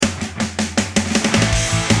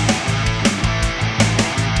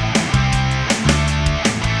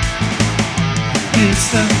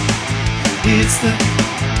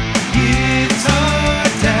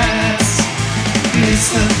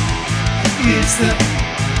It's the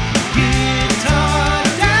Guitar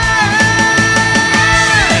Dads!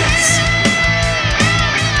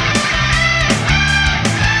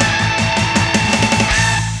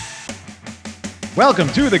 Welcome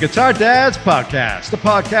to the Guitar Dads Podcast, the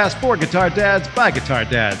podcast for guitar dads by guitar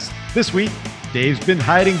dads. This week, Dave's been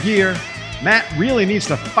hiding gear. Matt really needs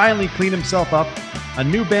to finally clean himself up. A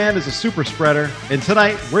new band is a super spreader. And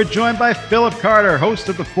tonight, we're joined by Philip Carter, host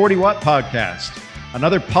of the 40 Watt Podcast.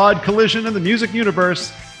 Another pod collision in the music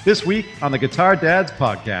universe this week on the Guitar Dads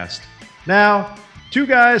Podcast. Now, two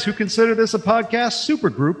guys who consider this a podcast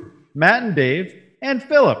supergroup, Matt and Dave, and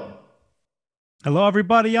Philip. Hello,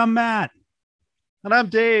 everybody. I'm Matt. And I'm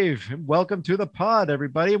Dave. Welcome to the pod,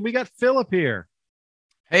 everybody. And we got Philip here.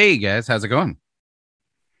 Hey, guys. How's it going?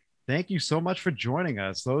 Thank you so much for joining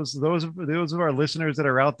us. Those of our listeners that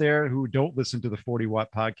are out there who don't listen to the 40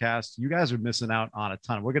 Watt Podcast, you guys are missing out on a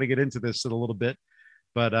ton. We're going to get into this in a little bit,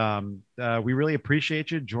 but we really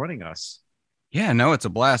appreciate you joining us. Yeah, no, it's a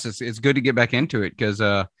blast. It's good to get back into it because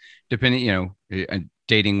depending,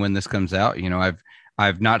 dating when this comes out,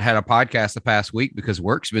 I've not had a podcast the past week because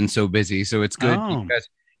work's been so busy. So it's good.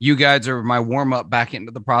 You guys are my warm up back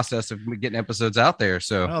into the process of getting episodes out there.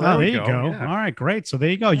 So there you go. Yeah. All right, great. So there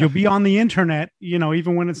you go. You'll be on the internet,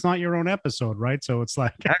 even when it's not your own episode, right? So it's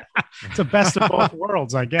like it's the best of both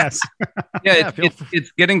worlds, I guess. Yeah,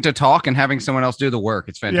 it's getting to talk and having someone else do the work.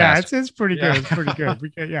 It's fantastic. Yeah, it's pretty good. It's pretty good.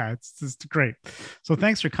 It's great. So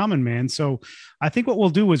thanks for coming, man. So I think what we'll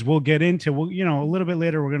do is we'll get into a little bit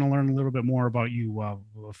later. We're going to learn a little bit more about you,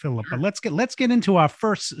 Philip. But let's get into our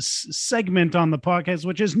first segment on the podcast,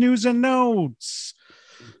 which is news and notes.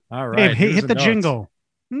 All right, Dave, hit the jingle.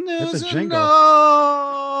 News and notes.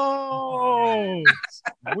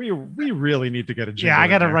 we really need to get a jingle. Yeah, I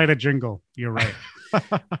got to write a jingle. You're right.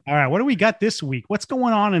 All right, what do we got this week? What's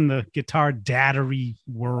going on in the guitar daddery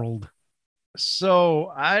world?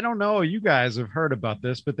 So I don't know. You guys have heard about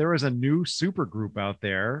this, but there is a new super group out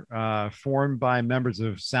there formed by members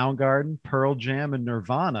of Soundgarden, Pearl Jam, and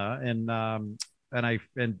Nirvana, and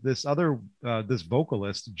this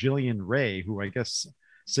vocalist Jillian Ray, who I guess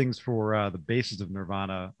sings for the bassist of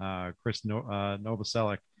Nirvana, Chris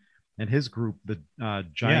Novoselic, and his group, the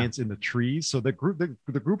Giants in the Trees. So the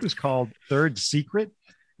group is called Third Secret,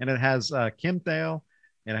 and it has Kim Thale,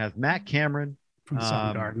 and it has Matt Cameron from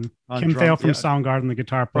Soundgarden, Kim Thale from Soundgarden, the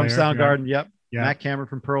guitar player from Soundgarden. Yep. Matt Cameron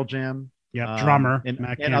from Pearl Jam. Yep. Drummer and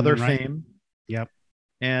Matt Cameron, other right? fame. Yep.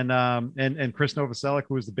 And Chris Novoselic,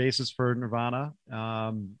 who is the bassist for Nirvana,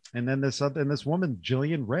 and then this woman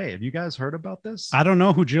Jillian Ray. Have you guys heard about this? I don't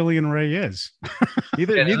know who Jillian Ray is.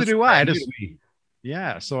 Neither do I.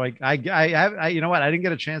 So I you know what? I didn't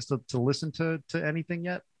get a chance to listen to anything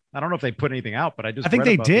yet. I don't know if they put anything out, but I think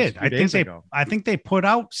they did. I think they put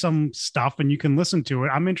out some stuff, and you can listen to it.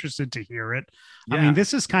 I'm interested to hear it. Yeah. I mean,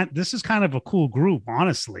 this is kind of a cool group,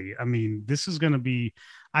 honestly. I mean, this is going to be.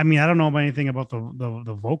 I mean, I don't know about anything about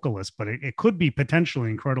the vocalist, but it could be potentially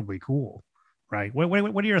incredibly cool, right?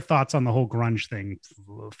 What are your thoughts on the whole grunge thing,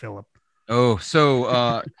 Philip? Oh,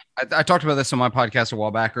 so I talked about this on my podcast a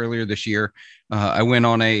while back earlier this year. I went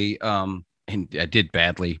on and I did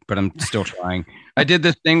badly, but I'm still trying. I did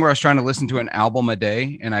this thing where I was trying to listen to an album a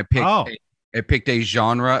day, and I picked a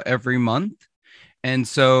genre every month. And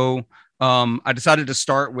so I decided to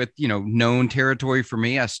start with, known territory for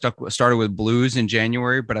me. I started with blues in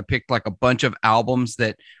January, but I picked like a bunch of albums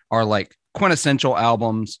that are like quintessential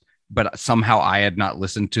albums, but somehow I had not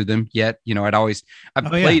listened to them yet. I've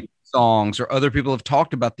played songs, or other people have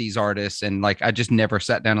talked about these artists, and like I just never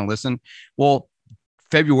sat down and listened. Well,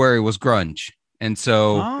 February was grunge. And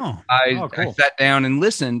so I sat down and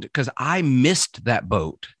listened because I missed that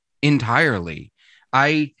boat entirely.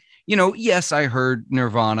 Yes, I heard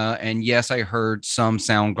Nirvana, and yes, I heard some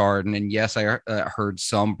Soundgarden, and yes, I heard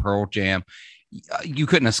some Pearl Jam. You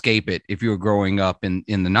couldn't escape it if you were growing up in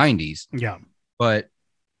the 90s. Yeah. But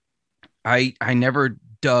I never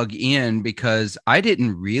dug in because I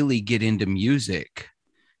didn't really get into music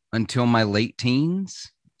until my late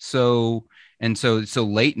teens. So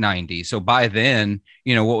late 90s. So by then,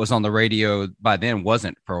 what was on the radio by then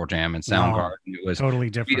wasn't Pearl Jam and Soundgarden. It was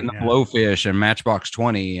totally different. The Blowfish and Matchbox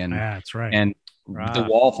 20 and that's right. And the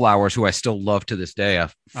Wallflowers, who I still love to this day.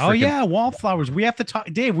 Wallflowers. We have to talk,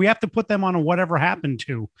 Dave. We have to put them on a Whatever Happened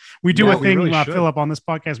To. We do a thing, really Philip, on this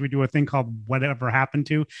podcast. We do a thing called Whatever Happened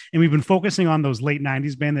To, and we've been focusing on those late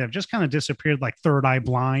 90s bands that have just kind of disappeared, like Third Eye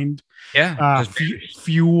Blind. Yeah.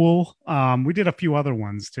 Fuel. We did a few other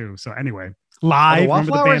ones too. So anyway. Live,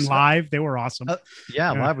 remember the band Live? They were awesome.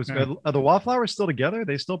 Live was good. Are the Wallflowers still together? Are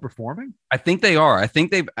they still performing? I think they are. I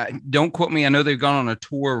think don't quote me. I know they've gone on a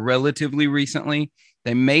tour relatively recently,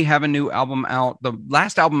 They may have a new album out. The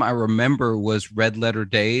last album I remember was Red Letter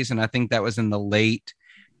Days, and I think that was in the late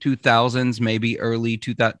 2000s, maybe early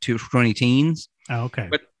 20 teens. Oh, okay.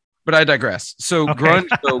 But I digress. So Okay.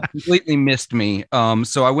 grunge completely missed me.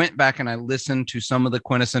 So I went back and I listened to some of the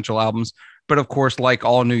quintessential albums. But of course, like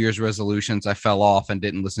all New Year's resolutions, I fell off and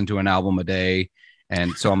didn't listen to an album a day.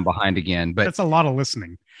 And so I'm behind again. But that's a lot of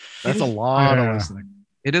listening. That's a lot of listening.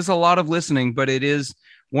 It is a lot of listening, but it is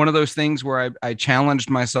one of those things where I challenged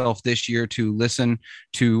myself this year to listen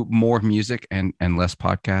to more music and less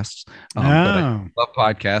podcasts. But I love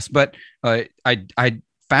podcasts. But I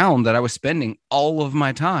found that I was spending all of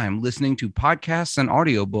my time listening to podcasts and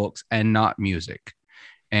audiobooks and not music.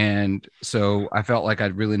 And so I felt like I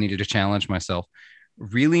really needed to challenge myself.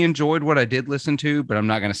 Really enjoyed what I did listen to, but I'm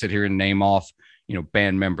not going to sit here and name off,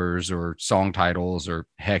 band members or song titles or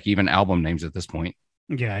heck, even album names at this point.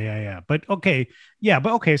 Yeah. But okay.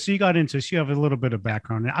 So you got into this. You have a little bit of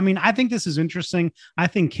background. I mean, I think this is interesting. I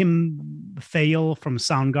think Kim Thayil from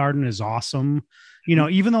Soundgarden is awesome.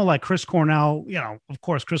 Even though like Chris Cornell, of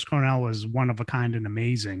course, Chris Cornell was one of a kind and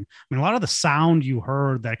amazing. I mean, a lot of the sound you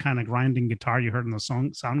heard, that kind of grinding guitar you heard in the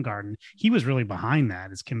song Soundgarden, he was really behind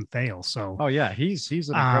that, is Kim Thayil. So, oh yeah, he's an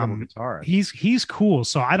incredible guitarist. He's cool.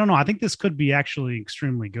 So I don't know. I think this could be actually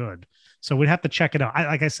extremely good. So we'd have to check it out.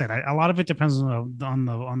 Like I said, a lot of it depends on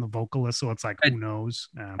the vocalist. So it's like, who knows?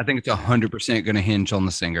 I think it's 100% going to hinge on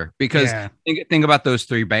the singer, because think about those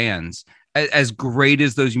three bands. As great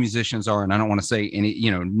as those musicians are, and I don't want to say any,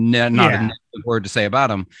 not a negative word to say about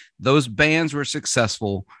them, those bands were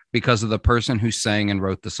successful because of the person who sang and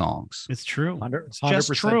wrote the songs. It's true.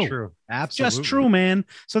 100% true. Absolutely. Just true, man.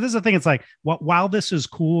 So this is the thing. It's like, while this is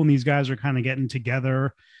cool and these guys are kind of getting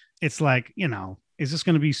together, it's like, is this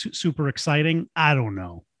going to be super exciting? I don't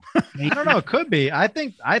know. I don't know. It could be. I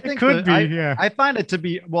think it could be. I find it to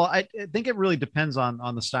be. Well, I think it really depends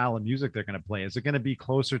on the style of music they're going to play. Is it going to be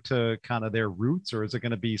closer to kind of their roots, or is it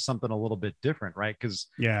going to be something a little bit different? Right? Because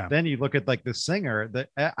then you look at like the singer. That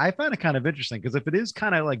I find it kind of interesting, because if it is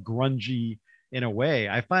kind of like grungy in a way,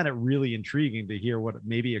 I find it really intriguing to hear what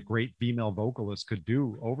maybe a great female vocalist could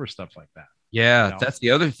do over stuff like that. Yeah, that's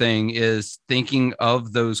the other thing, is thinking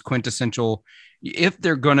of those quintessential. If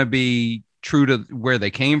they're going to be true to where they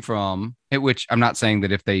came from, which I'm not saying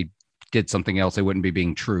that if they did something else, they wouldn't be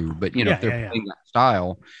being true, but if they're playing that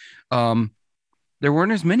style, there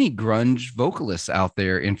weren't as many grunge vocalists out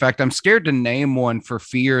there. In fact, I'm scared to name one for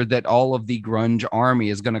fear that all of the grunge army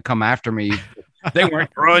is going to come after me. They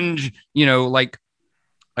weren't grunge, like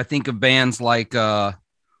I think of bands like,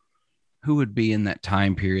 who would be in that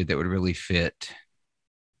time period that would really fit?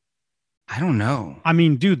 I don't know. I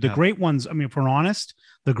mean, dude, the great ones, I mean, if we're honest,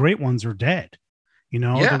 the great ones are dead.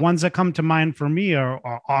 The ones that come to mind for me are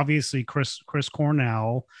obviously Chris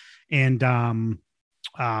Cornell and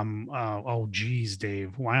oh geez,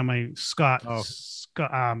 Dave, why am I Scott Weiland.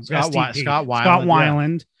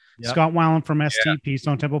 Scott Weiland from STP,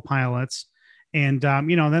 Stone Temple Pilots. And then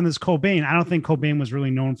there's Cobain. I don't think Cobain was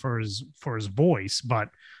really known for his voice, but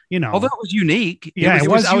although it was unique. Yeah, it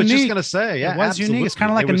was unique. I was just gonna say, it was unique. It's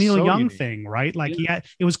kind of like a Neil Young thing, right? Like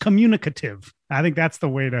it was communicative. I think that's the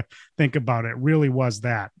way to think about it. Really was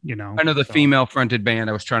that, I know the female fronted band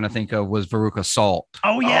I was trying to think of was Veruca Salt.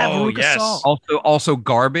 Oh yeah, Veruca Salt. Also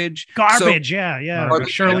Garbage. Yeah.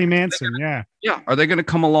 Shirley Manson. Yeah. Are they going to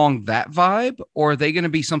come along that vibe, or are they going to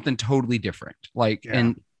be something totally different?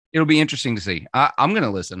 And it'll be interesting to see. I'm going to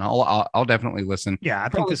listen. I'll definitely listen. Yeah, I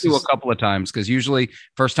think this a couple of times, because usually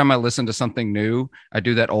first time I listen to something new, I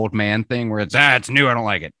do that old man thing where it's new. I don't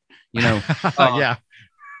like it. Yeah.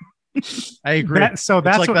 I agree. That's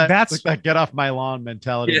like that get off my lawn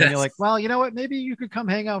mentality. Yes. And you're like, well, you know what? Maybe you could come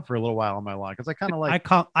hang out for a little while on my lawn, because I kind of like.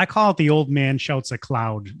 I call it the old man shouts at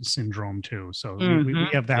cloud syndrome too. So we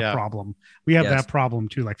have that problem. We have that problem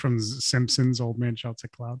too, like from Simpsons, old man shouts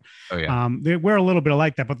at cloud. Oh yeah. We're a little bit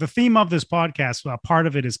like that, but the theme of this podcast, part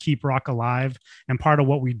of it is keep rock alive, and part of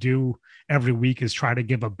what we do every week is try to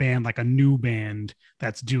give a band, like a new band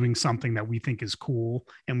that's doing something that we think is cool,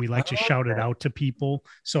 and we like to shout it out to people.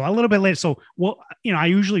 So a little bit later. So I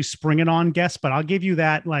usually spring it on guests, but I'll give you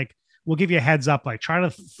that, like, we'll give you a heads up, like try to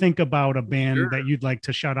think about a band that you'd like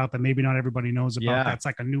to shout out that maybe not everybody knows about. That's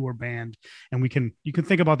like a newer band, and you can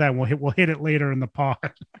think about that, and we'll hit it later in the pod.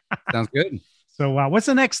 Sounds good. So what's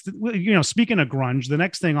the next, speaking of grunge, the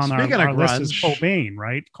next thing on our list is Cobain,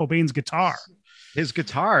 right? Cobain's guitar. His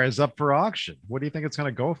guitar is up for auction. What do you think it's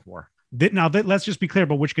going to go for? Let's just be clear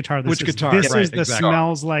about which guitar this is. Guitar? This is the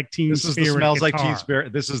Smells Like Teen Spirit. This is the Smells Like Teen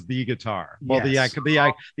Spirit. This is the guitar. Well,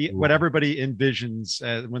 what everybody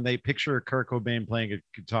envisions when they picture Kurt Cobain playing a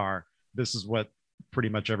guitar, this is what pretty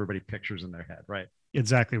much everybody pictures in their head, right?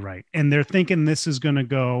 Exactly right. And they're thinking this is going to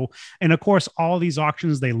go. And of course, all these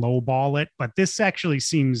auctions, they lowball it, but this actually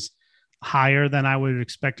seems higher than I would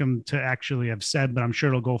expect them to actually have said, but I'm sure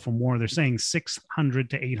it'll go for more. They're saying 600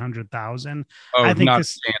 to 800,000. Oh, I think not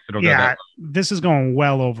this, a chance it'll yeah, go that this is going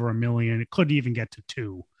well over $1 million. It could even get to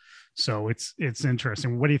 2. So it's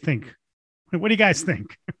interesting. What do you think? What do you guys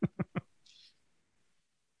think?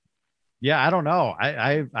 Yeah, I don't know.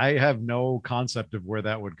 I have no concept of where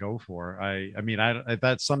that would go for. I mean,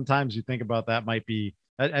 that sometimes you think about that might be.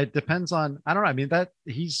 It depends on. I don't know. I mean, that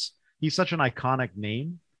he's such an iconic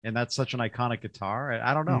name, and that's such an iconic guitar.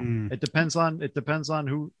 I don't know. It depends on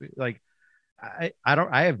who. Like, I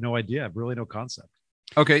don't. I have no idea. I have really no concept.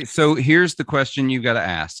 Okay, so here's the question you got to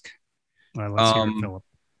ask. All right, let's hear it, Philip.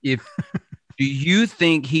 If do you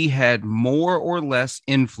think he had more or less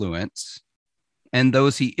influence? And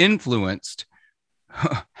those he influenced,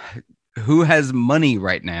 who has money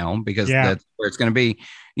right now, because that's where it's going to be,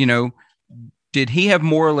 did he have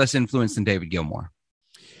more or less influence than David Gilmour?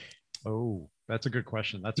 Oh, that's a good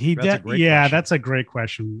question. That's a great question. That's a great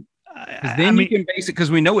question. Then you can base it, because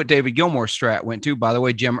we know what David Gilmour's strat went to. By the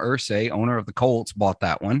way, Jim Irsay, owner of the Colts, bought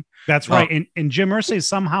that one. That's right. And Jim Irsay is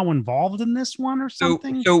somehow involved in this one or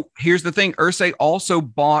something? So here's the thing. Irsay also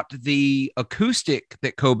bought the acoustic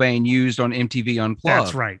that Cobain used on MTV Unplugged.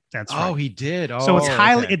 That's right. Oh, he did. So it's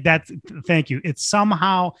highly, thank you. It's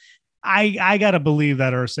somehow, I got to believe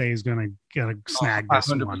that Irsay is going to snag this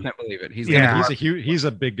one. I 100% believe it. He's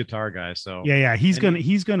a big guitar guy. So he's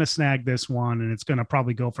going to snag this one, and it's going to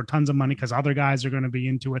probably go for tons of money because other guys are going to be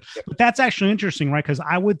into it. But that's actually interesting, right? Because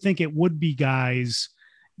I would think it would be guys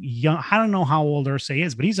young. I don't know how old Irsay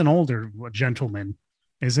is, but he's an older gentleman,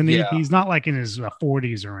 isn't he? Yeah. He's not like in his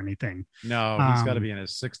 40s or anything. No, he's got to be in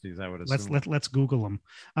his 60s, I would assume. Let's Google him.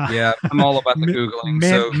 Yeah, I'm all about the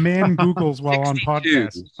Googling. Man Googles while on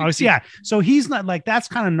podcast. Oh, so yeah. So he's not like, that's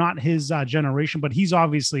kind of not his generation, but he's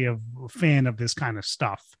obviously a fan of this kind of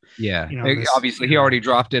stuff. Yeah, obviously he already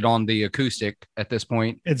dropped it on the acoustic at this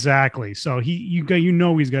point. Exactly. So he's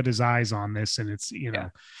got his eyes on this, and it's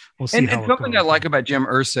we'll see. And something I like about Jim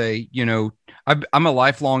Irsay, I'm a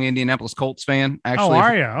lifelong Indianapolis Colts fan. Actually,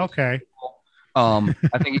 are you? Okay. I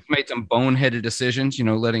think he's made some boneheaded decisions,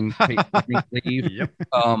 letting Peyton leave. Yep.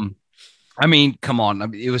 I mean, come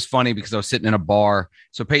on. It was funny because I was sitting in a bar.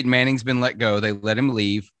 So Peyton Manning's been let go. They let him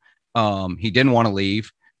leave. He didn't want to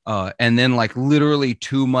leave. And then like literally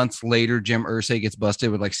 2 months later, Jim Irsay gets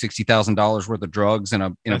busted with like $60,000 worth of drugs.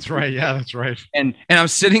 That's right. Yeah, that's right. And I'm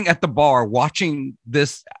sitting at the bar watching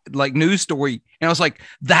this like news story. And I was like,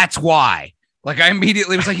 that's why. Like I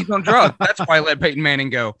immediately was like, he's on drugs. That's why I let Peyton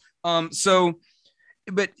Manning go.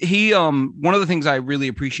 But he, one of the things I really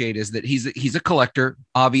appreciate is that he's a collector,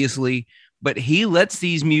 obviously, but he lets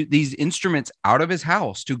these instruments out of his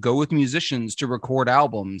house to go with musicians to record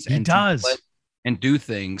albums. He does. And do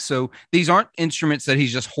things. So these aren't instruments that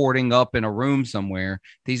he's just hoarding up in a room somewhere.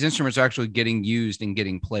 These instruments are actually getting used and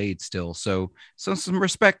getting played still. So some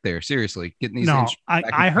respect there. Seriously, getting these. No,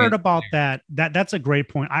 I heard about that. That's a great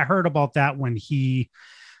point. I heard about that when he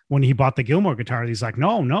bought the Gilmour guitar. He's like,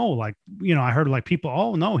 no, like, I heard like people,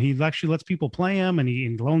 oh no, he actually lets people play him and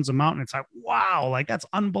he loans them out. And it's like, wow, like that's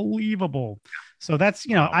unbelievable. So that's,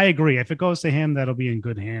 I agree. If it goes to him, that'll be in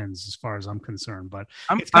good hands as far as I'm concerned. But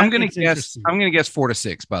I'm going to guess 4 to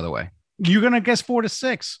 6, by the way. You're going to guess 4 to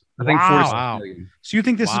 6. I think 4 to 6. Wow. So you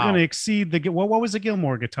think this is going to exceed what was the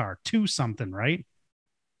Gilmour guitar? 2 something, right?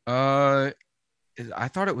 I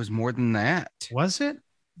thought it was more than that. Was it?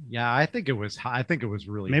 Yeah, I think it was high. I think it was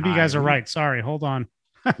really Maybe high. You guys are right. Sorry. Hold on.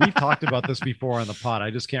 We've talked about this before on the pod. I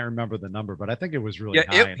just can't remember the number, but I think it was really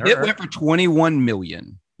high. It went for 21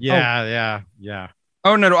 million. Yeah.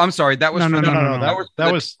 Oh no, I'm sorry. That was no.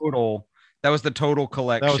 That was total. That was the total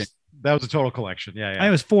collection. That was the total collection. Yeah. It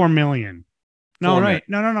was 4 million. No, right.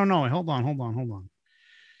 No. Hold on.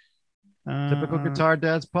 Typical Guitar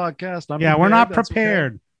Dads podcast. We're not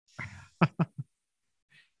prepared. Okay.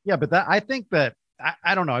 Yeah, but I think that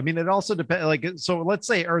I don't know. I mean, it also depends. Like, so let's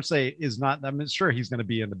say Irsay is not. I'm sure he's going to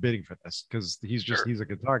be in the bidding for this because he's a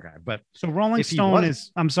guitar guy. But so Rolling Stone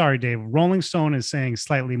is. I'm sorry, Dave. Rolling Stone is saying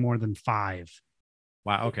slightly more than 5.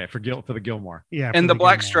 Wow. Okay. For the Gilmour. Yeah. And the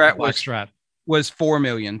Black Strat was 4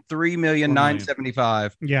 million,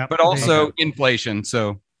 3,975,000. Yeah. But also inflation.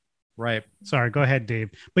 So. Right. Sorry. Go ahead,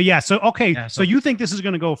 Dave. But yeah. So okay. Yeah, so you think this is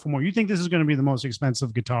going to go for more? You think this is going to be the most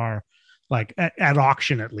expensive guitar, like at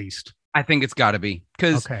auction at least? I think it's got to be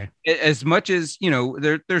because as much as,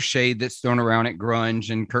 there's shade that's thrown around at grunge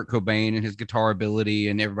and Kurt Cobain and his guitar ability,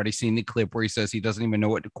 and everybody's seen the clip where he says he doesn't even know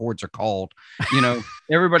what the chords are called.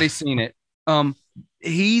 Everybody's seen it.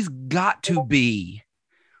 He's got to be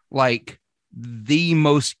like the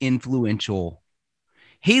most influential.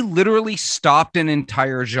 He literally stopped an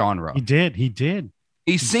entire genre. He did.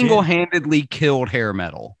 He single-handedly killed hair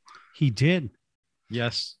metal. He did.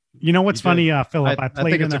 Yes. You know what's funny, Philip? I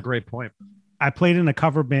think it's a great point. I played in a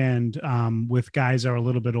cover band with guys that are a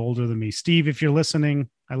little bit older than me. Steve, if you're listening,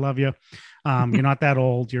 I love you. You're not that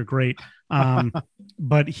old. You're great. But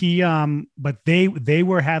they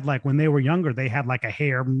had like, when they were younger, they had like a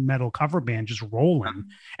hair metal cover band just rolling.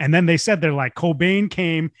 And then they said they're like, Cobain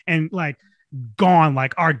came and like gone,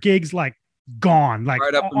 like our gigs, like gone, like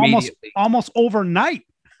right up almost overnight.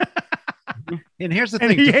 And here's the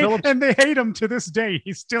thing, and they hate him to this day.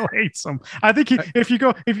 He still hates him. I think if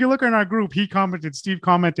you look in our group, Steve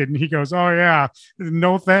commented and he goes, "Oh yeah,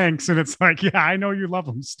 no thanks." And it's like, yeah, I know you love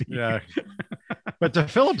him, Steve. Yeah. But to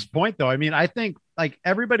Philip's point though, I mean, I think like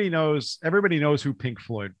everybody knows who Pink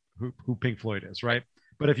Floyd is, right?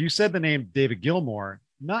 But if you said the name David Gilmour,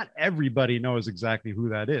 not everybody knows exactly who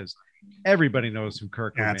that is. Everybody knows who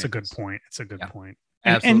Kurt Cobain is. That's a good point. It's a good point.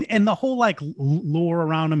 And the whole like lore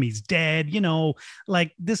around him, he's dead,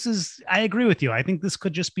 like I agree with you. I think this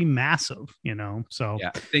could just be massive, so yeah,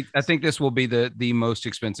 I think this will be the most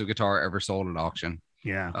expensive guitar ever sold at auction.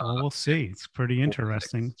 Yeah. We'll see. It's pretty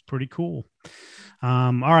interesting. It's pretty cool.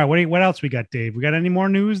 All right. What else we got, Dave? We got any more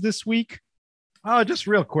news this week? Oh, just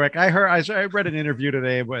real quick. I read an interview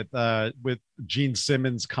today with Gene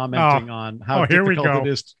Simmons commenting on how difficult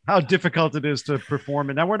it is to perform.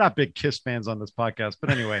 And now we're not big Kiss fans on this podcast, but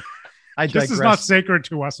anyway, this is not sacred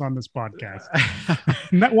to us on this podcast.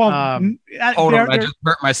 I just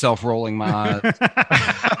hurt myself rolling my eyes.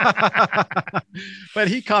 But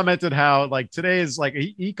he commented how like today is like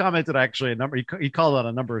he commented actually a number. He called out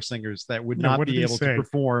a number of singers that would not be able to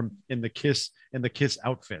perform in the Kiss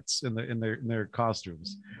outfits in their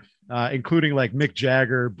costumes, including like Mick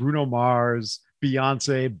Jagger, Bruno Mars,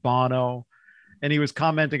 Beyonce, Bono. And he was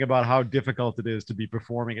commenting about how difficult it is to be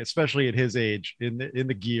performing, especially at his age, in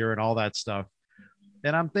the gear and all that stuff.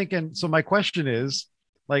 And I'm thinking, so my question is,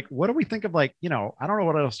 like, what do we think of, like, I don't know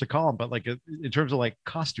what else to call them, but like in terms of like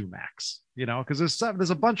costume acts, because there's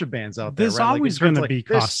a bunch of bands out there. There's always going to be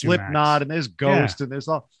there's Slipknot and there's Ghost and there's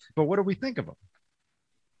all. But what do we think of them?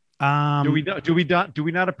 Do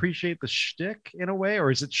we not appreciate the shtick in a way,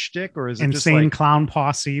 or is it shtick, or is it Insane just like Clown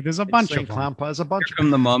Posse? There's a bunch of them. There's a bunch. Here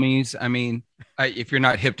Come the Mummies. I mean, if you're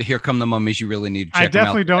not hip to Here Come the Mummies, you really need to check them out. I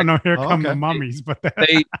definitely don't know Here Come the Mummies, but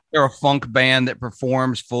they're a funk band that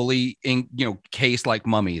performs fully in case like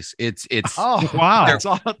mummies. It's oh wow, that's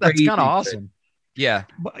kind of awesome. Yeah,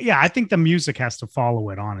 but yeah, I think the music has to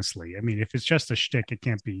follow it. Honestly, I mean, if it's just a shtick, it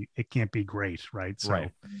can't be great, right? So,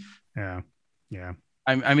 right. Yeah.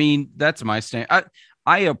 I mean, that's my stand.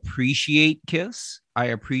 I appreciate Kiss. I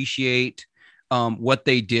appreciate what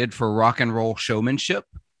they did for rock and roll showmanship.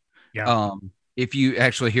 Yeah. If you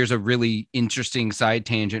actually, here's a really interesting side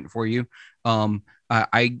tangent for you. I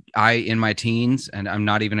in my teens, and I'm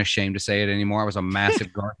not even ashamed to say it anymore, I was a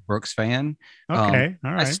massive Garth Brooks fan. Okay.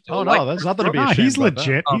 All right. There's nothing to be ashamed he's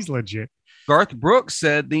legit. He's legit. Garth Brooks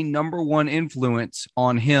said the number one influence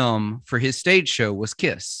on him for his stage show was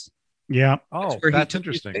Kiss. Yeah. Oh, that's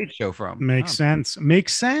interesting. Stage show from makes sense,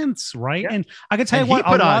 right? Yeah. And I can tell you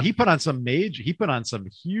what he put on some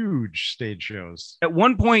huge stage shows. At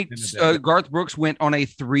one point, Garth Brooks went on a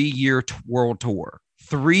 3-year world tour.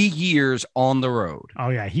 3 years on the road. Oh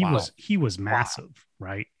yeah, he was massive,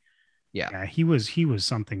 right? Yeah, he was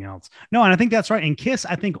something else. No, and I think that's right. And Kiss,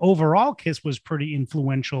 I think overall Kiss was pretty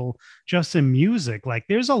influential just in music. Like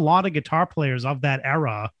there's a lot of guitar players of that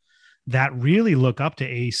era that really look up to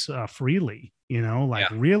Ace Frehley,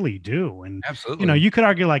 really do. And absolutely, you could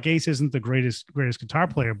argue like Ace isn't the greatest guitar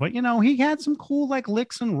player, but he had some cool like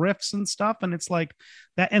licks and riffs and stuff. And it's like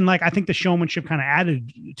that. And like, I think the showmanship kind of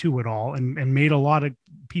added to it all and made a lot of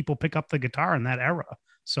people pick up the guitar in that era.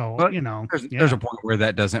 So, but there's a point where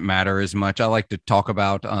that doesn't matter as much. I like to talk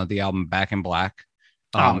about the album Back in Black.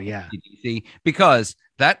 Because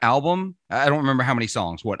that album, I don't remember how many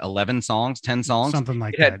songs, 11 songs, 10 songs, something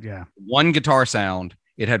like that. Yeah. One guitar sound.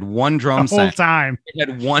 It had one drum the whole time. It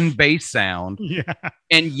had one bass sound. Yeah.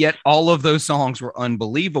 And yet all of those songs were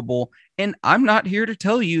unbelievable. And I'm not here to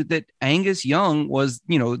tell you that Angus Young was,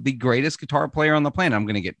 the greatest guitar player on the planet. I'm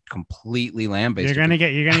going to get completely lambasted. You're going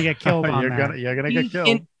to get killed on that. You're going to get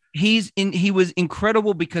killed. He was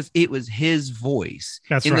incredible because it was his voice.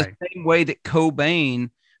 That's in right. The same way that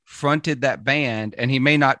Cobain fronted that band, and he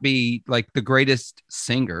may not be like the greatest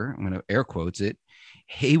singer, I'm going to air quotes it.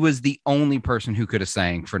 he was the only person who could have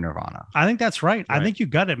sang for Nirvana. I think that's right. I think you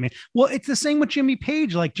got it, man. Well, it's the same with Jimmy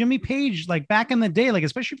Page. Like Jimmy Page, like back in the day, like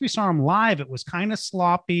especially if you saw him live, it was kind of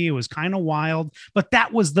sloppy, it was kind of wild, but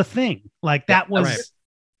that was the thing. Like that was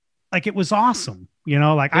like it was awesome. You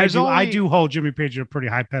know, like I do hold Jimmy Page at a pretty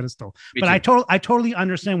high pedestal, but I totally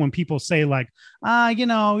understand when people say like, you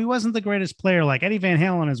know, he wasn't the greatest player. Like Eddie Van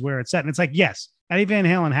Halen is where it's at. And it's like, yes, Eddie Van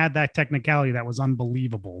Halen had that technicality that was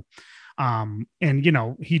unbelievable. And, you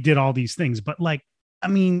know, he did all these things, but like, I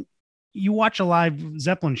mean, you watch a live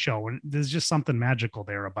Zeppelin show and there's just something magical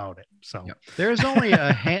there about it. So there's only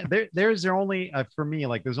for me,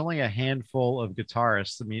 like there's only a handful of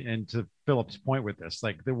guitarists. I mean, and to Philip's point with this,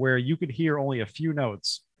 like where you could hear only a few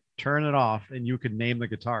notes, turn it off, and you could name the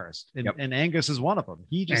guitarist. And Angus is one of them.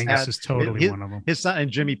 Angus is totally one of them. His son,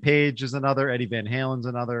 and Jimmy Page is another. Eddie Van Halen's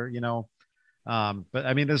another. You know. But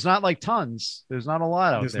I mean, there's not like tons. There's not a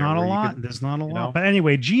lot out there. There's not a lot. But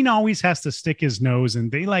anyway, Gene always has to stick his nose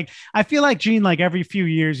in. I feel like Gene, like every few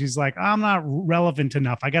years, he's like, I'm not relevant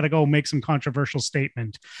enough. I got to go make some controversial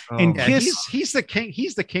statement. And Kiss, he's the king.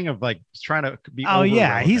 He's the king of like trying to be. Oh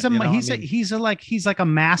yeah, he's like a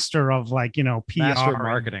master of like, you know, PR master of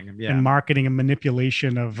marketing and marketing and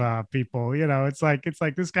manipulation of people. You know, it's like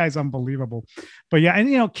this guy's unbelievable. But yeah, and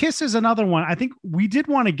you know, Kiss is another one. I think we did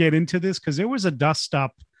want to get into this because there was a dust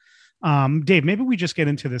up. Dave, maybe we just get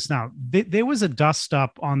into this now. There was a dust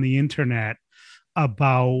up on the internet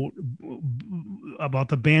about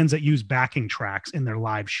the bands that use backing tracks in their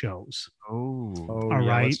live shows. All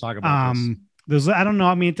right. Let's talk about this. I don't know.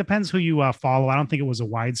 I mean, it depends who you follow. I don't think it was a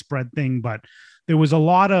widespread thing, but there was a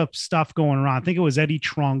lot of stuff going around. I think it was Eddie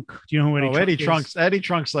Trunk. Do you know who Eddie Trunk is? Eddie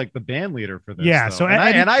Trunk's like the band leader for this. Yeah. Though. So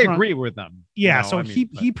I agree with them. Yeah. You know, so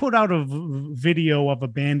he put out a video of a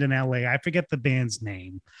band in LA. I forget the band's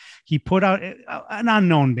name. He put out an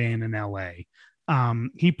unknown band in LA.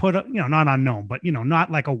 He put up, you know, not unknown, but you know,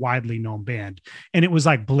 not like a widely known band. And it was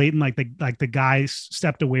like blatant, like the guy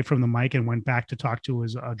stepped away from the mic and went back to talk to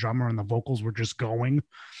his drummer, and the vocals were just going.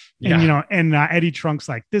 And, you know, and Eddie Trunk's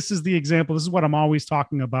like, this is the example. This is what I'm always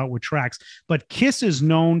talking about with tracks. But Kiss is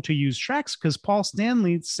known to use tracks because Paul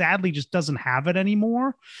Stanley sadly just doesn't have it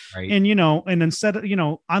anymore. Right. And, you know, and instead of, you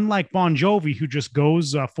know, unlike Bon Jovi, who just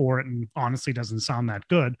goes for it and honestly doesn't sound that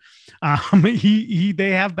good,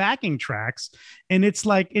 they have backing tracks. And it's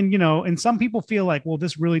like, and, you know, and some people feel like, well,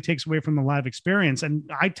 this really takes away from the live experience. And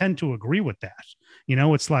I tend to agree with that. You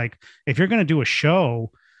know, it's like, if you're going to do a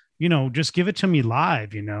show, you know, just give it to me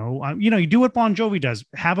live, you know, you do what Bon Jovi does.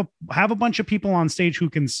 Have a bunch of people on stage who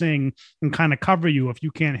can sing and kind of cover you if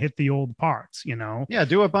you can't hit the old parts, you know? Yeah.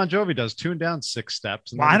 Do what Bon Jovi does. Tune down 6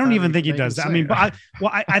 steps. Well, I don't even think he does that. I mean, but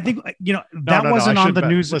I think, you know, that wasn't on the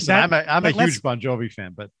news. Listen, I'm a huge Bon Jovi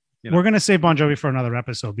fan, but you know. We're going to save Bon Jovi for another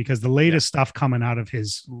episode because the latest stuff coming out of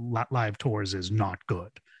his live tours is not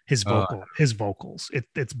good. His vocals,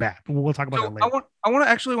 it's bad. We'll talk about that later. I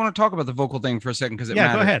want to talk about the vocal thing for a second because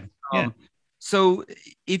go ahead. So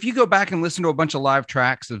if you go back and listen to a bunch of live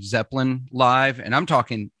tracks of Zeppelin live, and I'm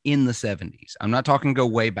talking in the 70s, I'm not talking go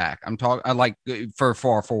way back. I like for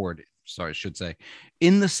far forward. Sorry, I should say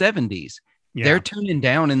in the 70s. They're tuning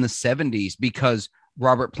down in the 70s because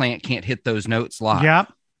Robert Plant can't hit those notes live.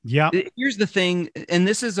 Yeah. Here's the thing, and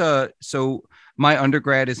this is so my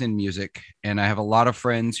undergrad is in music, and I have a lot of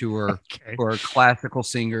friends who are classical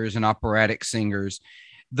singers and operatic singers.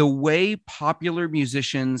 The way popular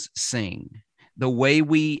musicians sing, the way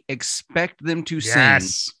we expect them to sing,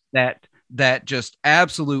 that just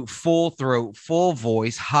absolute full throat, full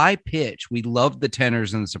voice, high pitch. We love the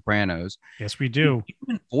tenors and the sopranos. Yes, we do. The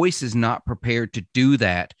human voice is not prepared to do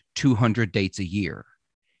that 200 dates a year.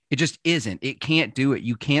 It just isn't. It can't do it.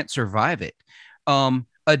 You can't survive it.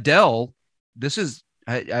 Adele, this is,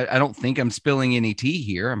 I don't think I'm spilling any tea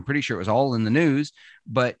here. I'm pretty sure it was all in the news,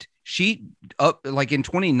 but she like in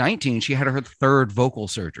 2019, she had her 3rd vocal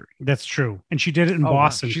surgery. That's true. And she did it in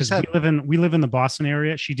Boston because we live in the Boston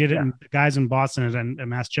area. She did it. And the guys in Boston and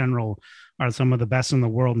Mass General are some of the best in the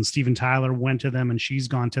world. And Steven Tyler went to them and she's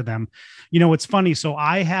gone to them. You know, it's funny. So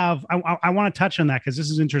I want to touch on that because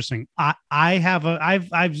this is interesting.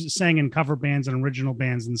 I've sang in cover bands and original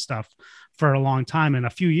bands and stuff for a long time. And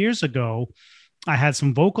a few years ago, I had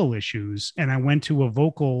some vocal issues and I went to a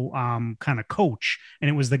vocal kind of coach, and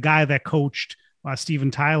it was the guy that coached Steven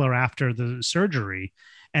Tyler after the surgery.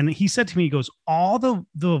 And he said to me, he goes, all the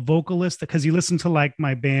vocalists, because he listened to like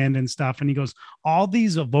my band and stuff. And he goes, all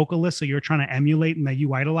these vocalists that you're trying to emulate and that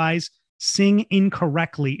you idolize sing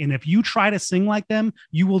incorrectly. And if you try to sing like them,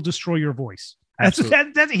 you will destroy your voice.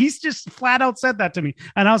 He's just flat out said that to me.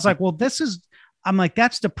 And I was like, well, this is I'm like,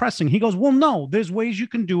 that's depressing. He goes, well, no, there's ways you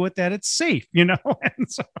can do it that it's safe, And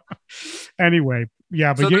so anyway,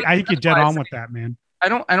 yeah, but I think you're dead on with that, man. I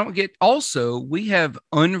don't get. Also, we have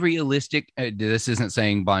unrealistic. This isn't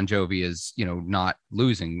saying Bon Jovi is, not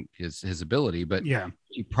losing his ability, but yeah,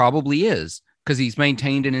 he probably is, because he's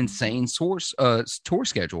maintained an insane tour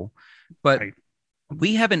schedule. But right.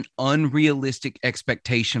 We have an unrealistic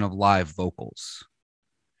expectation of live vocals.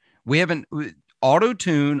 We haven't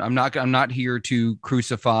auto-tune. I'm not here to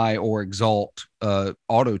crucify or exalt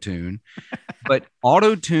auto-tune, but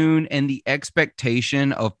auto-tune and the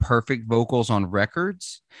expectation of perfect vocals on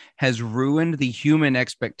records has ruined the human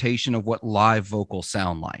expectation of what live vocals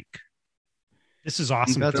sound like. This is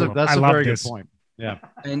awesome. That's a very good point. Yeah.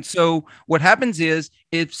 And so what happens is,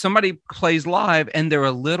 if somebody plays live and they're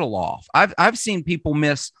a little off, I've seen people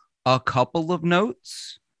miss a couple of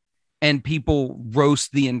notes and people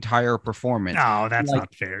roast the entire performance. No, that's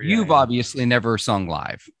not fair. You've obviously never sung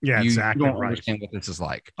live. Yeah, exactly. You don't understand what this is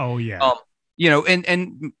like. Oh yeah.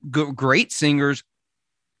 And great singers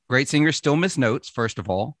still miss notes, first of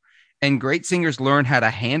all. And great singers learn how to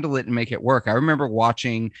handle it and make it work. I remember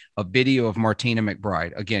watching a video of Martina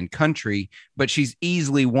McBride, again, country, but she's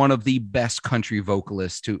easily one of the best country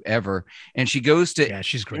vocalists to ever. And she goes to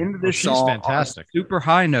she's great. Into the song, fantastic, super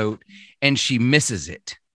high note, and she misses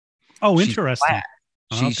it. Oh, interesting.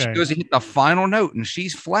 She goes to hit the final note and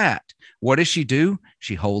she's flat. What does she do?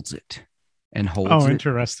 She holds it and holds it.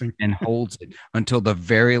 Interesting. And holds it until the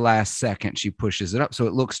very last second. She pushes it up. So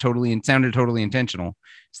it looks sounded totally intentional.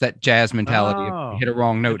 It's that jazz mentality. If you hit a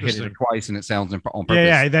wrong note, hit it twice, and it sounds on purpose.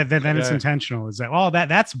 Yeah. Then it's intentional. Is that,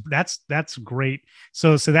 that's great.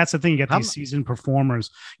 So that's the thing. You get these seasoned performers.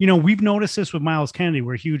 We've noticed this with Myles Kennedy.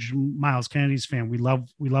 We're a huge Myles Kennedy's fan. We love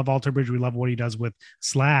Alter Bridge. We love what he does with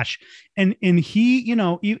Slash. And he,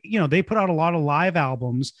 they put out a lot of live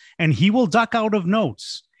albums, and he will duck out of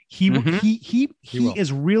notes. He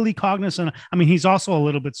is really cognizant. I mean, he's also a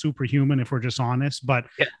little bit superhuman, if we're just honest, but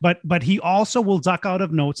he also will duck out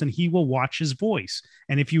of notes, and he will watch his voice.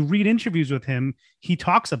 And if you read interviews with him, he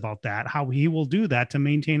talks about that, how he will do that to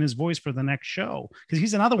maintain his voice for the next show. Because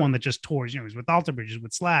he's another one that just tours, he's with Alter Bridge, he's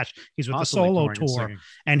with Slash, he's with the solo tour,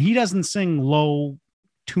 and he doesn't sing low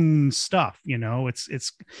tune stuff.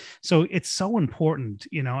 It's so important,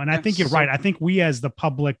 and I think you're right. I think we, as the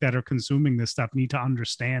public that are consuming this stuff, need to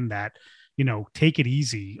understand that, take it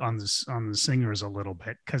easy on the singers a little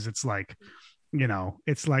bit, because it's like,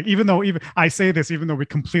 even though I say this, even though we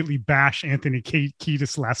completely bash Anthony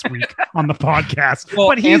Kiedis last week on the podcast,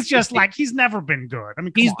 but he's just like, he's never been good. I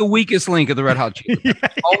mean, he's the weakest link of the Red Hot Chili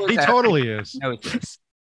Peppers. He totally is. No, it's this.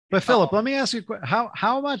 But Philip, let me ask you,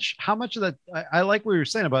 how much of that, I like what you were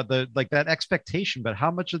saying about that expectation, but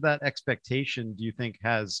how much of that expectation do you think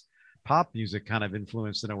has pop music kind of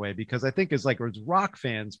influenced in a way? Because I think as rock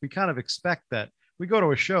fans, we kind of expect that we go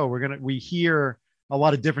to a show, we hear a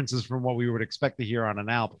lot of differences from what we would expect to hear on an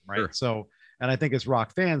album, right? Sure. So, and I think as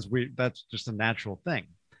rock fans, that's just a natural thing.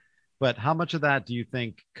 But how much of that do you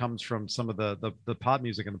think comes from some of the pop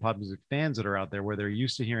music and the pop music fans that are out there, where they're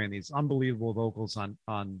used to hearing these unbelievable vocals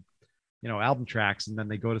on album tracks, and then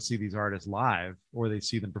they go to see these artists live, or they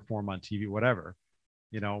see them perform on TV, whatever?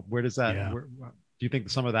 Where does that? Yeah. Do you think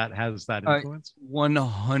some of that has that influence?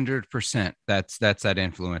 100%. That's that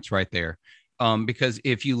influence right there. Because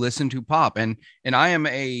if you listen to pop, and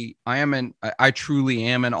I truly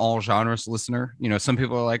am an all genres listener. Some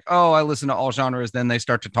people are like, oh, I listen to all genres. Then they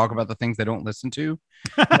start to talk about the things they don't listen to.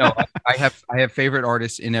 No, I have favorite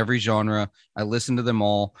artists in every genre. I listen to them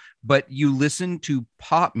all, but you listen to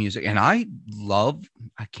pop music, and I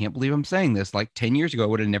can't believe I'm saying this. Like 10 years ago, I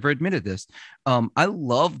would have never admitted this. I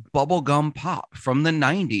love bubblegum pop from the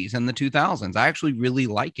 90s and the 2000s. I actually really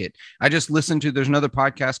like it. I just listened to, there's another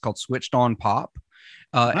podcast called Switched On Pop.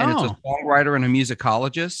 And it's a songwriter and a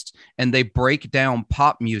musicologist, and they break down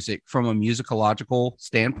pop music from a musicological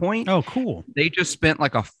standpoint. Oh, cool. They just spent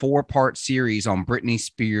like a 4-part series on Britney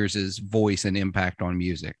Spears's voice and impact on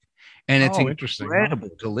music. And it's incredible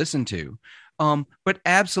to listen to. But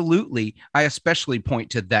absolutely, I especially point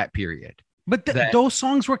to that period. But those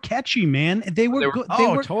songs were catchy, man. They were good. They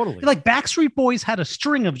were totally. Like Backstreet Boys had a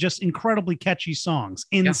string of just incredibly catchy songs.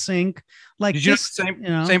 NSYNC, like did you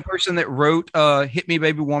know the same person that wrote "Hit Me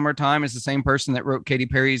Baby One More Time" is the same person that wrote Katy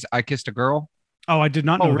Perry's "I Kissed a Girl"? Oh, I did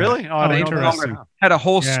not know. Oh, really? That. Oh, interesting. Had a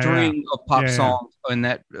whole string of pop songs and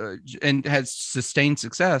that and has sustained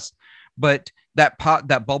success. But that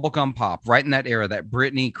bubblegum pop, right in that era, that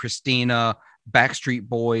Britney, Christina, Backstreet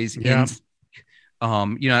Boys, that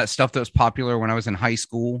stuff that was popular when I was in high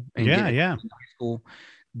school. And high school,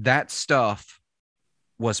 that stuff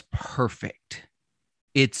was perfect.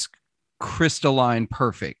 It's crystalline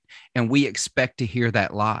perfect, and we expect to hear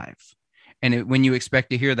that live. And when you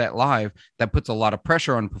expect to hear that live, that puts a lot of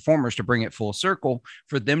pressure on performers to bring it full circle,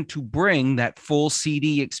 for them to bring that full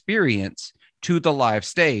CD experience to the live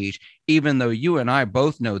stage, even though you and I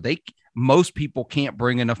both know most people can't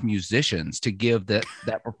bring enough musicians to give that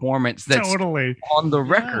performance that's totally on the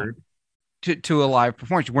record to a live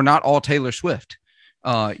performance. We're not all Taylor Swift,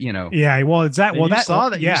 Yeah, well, exactly. Well, you saw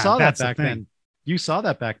that. Yeah, you saw that that's back then. You saw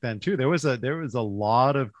that back then too. There was a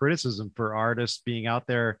lot of criticism for artists being out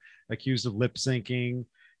there accused of lip syncing,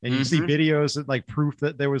 and you see videos that like proof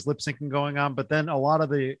that there was lip syncing going on. But then a lot of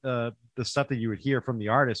the stuff that you would hear from the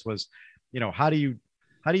artist was, how do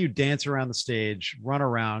you dance around the stage, run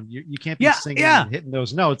around? You can't be singing and hitting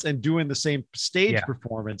those notes and doing the same stage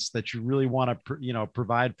performance that you really want to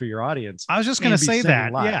provide for your audience. I was just going to say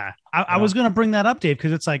that. Live, yeah, I was going to bring that up, Dave,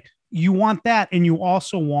 because it's like, you want that, and you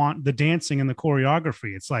also want the dancing and the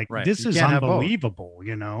choreography. It's like, this is unbelievable,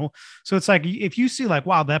 So it's like, if you see like,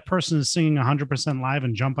 wow, that person is singing 100% live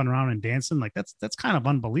and jumping around and dancing, like that's kind of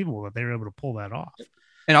unbelievable that they were able to pull that off.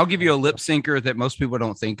 And I'll give you a lip syncer that most people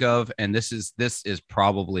don't think of, and this is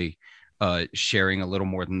probably sharing a little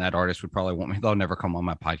more than that artist would probably want me. They'll never come on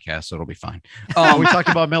my podcast, so it'll be fine. We talked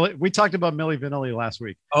about Milli Vanilli last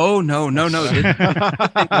week. Oh no.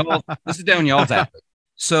 This is down y'all's alley.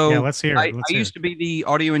 So let's hear it. I used to be the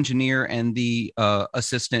audio engineer and the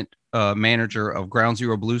assistant manager of Ground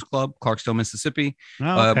Zero Blues Club, Clarksville, Mississippi.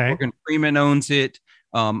 Oh, okay. Morgan Freeman owns it.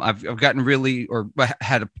 I've gotten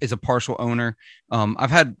is a partial owner.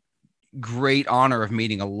 I've had great honor of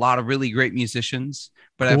meeting a lot of really great musicians,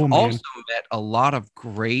 but I've also met a lot of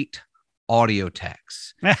great audio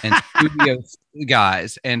techs and studio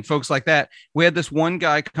guys and folks like that. We had this one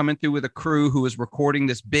guy coming through with a crew who was recording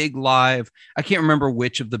this big live. I can't remember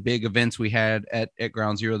which of the big events we had at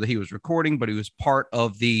Ground Zero that he was recording, but he was part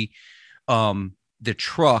of the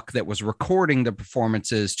truck that was recording the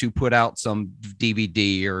performances to put out some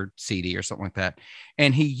DVD or CD or something like that.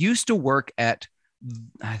 And he used to work at,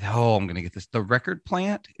 I'm going to get this, the Record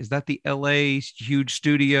Plant. Is that the LA huge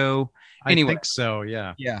studio? Anyway, I think so.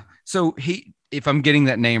 Yeah. Yeah. So if I'm getting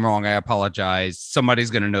that name wrong, I apologize.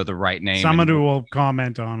 Somebody's going to know the right name. Somebody will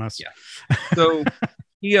comment on us. Yeah. So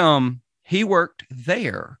he worked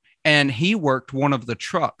there, and he worked one of the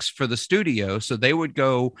trucks for the studio. So they would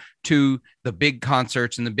go to the big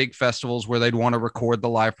concerts and the big festivals where they'd want to record the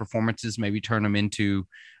live performances, maybe turn them into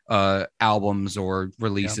albums or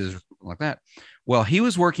releases, or something like that. Well, he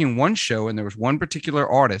was working one show, and there was one particular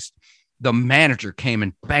artist. The manager came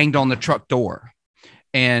and banged on the truck door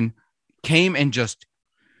and came and just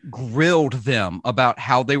grilled them about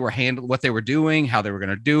how they were handling what they were doing, how they were going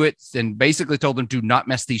to do it, and basically told them, do not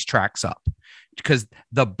mess these tracks up, because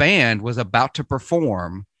the band was about to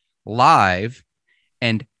perform live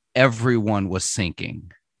and everyone was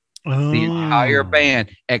syncing. The entire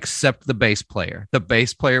band except the bass player. The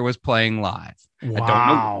bass player was playing live. Wow. I don't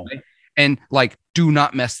know why. And like, do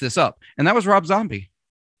not mess this up. And that was Rob Zombie.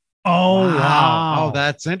 Oh, wow. Oh,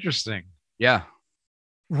 that's interesting. Yeah.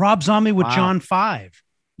 Rob Zombie with John 5.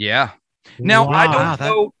 Yeah. Now,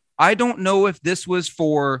 I don't know if this was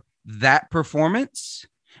for that performance.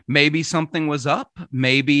 Maybe something was up.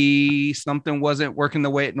 Maybe something wasn't working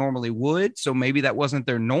the way it normally would. So maybe that wasn't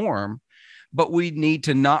their norm. But we need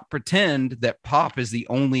to not pretend that pop is the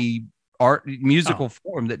only musical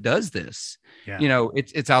form that does this. Yeah.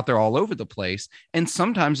 It's out there all over the place, and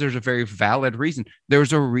sometimes there's a very valid reason.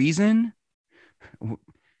 There's a reason.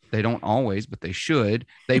 They don't always, but they should.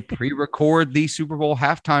 They pre-record the Super Bowl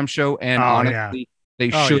halftime show, and honestly,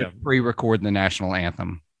 they should pre-record the national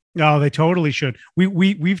anthem. No, they totally should.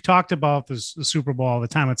 We've talked about the Super Bowl all the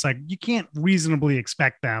time. It's like, you can't reasonably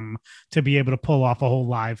expect them to be able to pull off a whole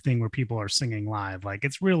live thing where people are singing live. Like,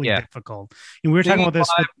 it's really difficult. And we were talking about this.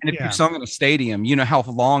 And if you've sung in a stadium, you know how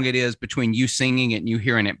long it is between you singing it and you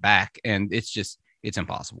hearing it back. And it's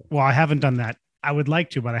impossible. Well, I haven't done that. I would like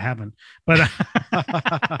to, but I haven't. But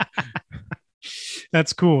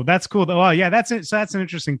that's cool. That's cool. Well, yeah, that's it. So that's an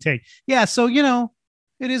interesting take. Yeah. So,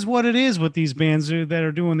 it is what it is with these bands that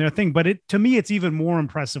are doing their thing. But to me, it's even more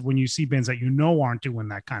impressive when you see bands that aren't doing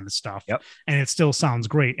that kind of stuff. Yep. And it still sounds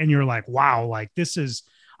great. And you're like, wow, like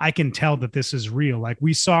I can tell that this is real. Like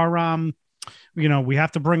we saw, we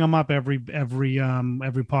have to bring them up every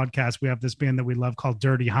podcast. We have this band that we love called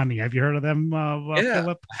Dirty Honey. Have you heard of them,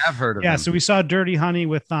 Philip? I have heard of them. Yeah, so we saw Dirty Honey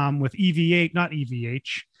with EVH, not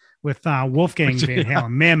EVH, with Wolfgang Van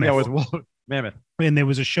Halen, Mammoth. Yeah, with Mammoth. and there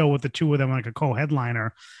was a show with the two of them, like a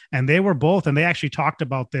co-headliner, and they were both, and they actually talked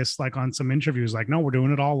about this like on some interviews, like, no, we're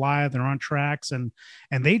doing it all live. They're on tracks, and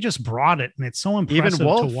they just brought it, and it's so impressive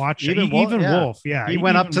to watch. Even Wolf, yeah, he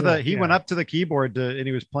went up to the keyboard and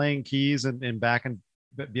he was playing keys and back and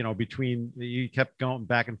between, he kept going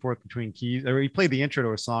back and forth between keys, or he played the intro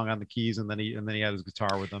to a song on the keys, and then he had his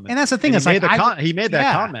guitar with him. And that's the thing. He made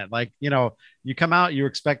that comment, like, you come out, you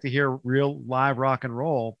expect to hear real live rock and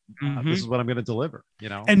roll. This is what I'm going to deliver,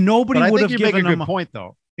 And nobody would have given him a good point,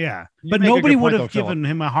 though. Yeah, but nobody would have given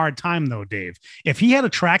him a hard time, though, Dave. If he had a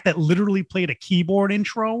track that literally played a keyboard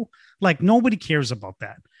intro, like, nobody cares about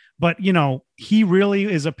that. But he really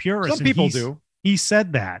is a purist. Some people do. He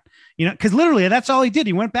said that, because literally that's all he did.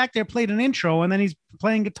 He went back there, played an intro, and then he's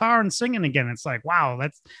playing guitar and singing again. It's like, wow,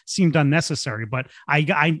 that seemed unnecessary, but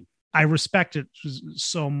I respect it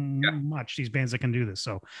so much. These bands that can do this.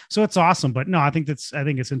 So it's awesome. But no, I think it's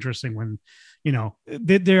interesting when,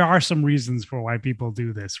 there are some reasons for why people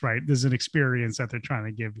do this, right? There's an experience that they're trying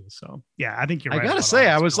to give you. So yeah, I think you're right. I gotta say,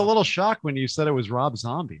 I was a little shocked when you said it was Rob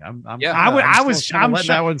Zombie. I'm letting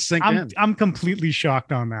that one sink in. I'm completely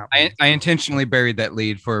shocked on that one. I intentionally buried that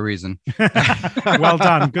lead for a reason. Well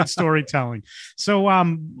done. Good storytelling. So,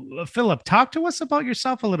 Philip, talk to us about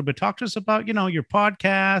yourself a little bit. Talk to us about, your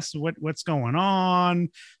podcast, what's going on.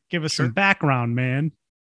 Give us some background, man.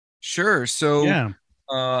 Sure. So yeah.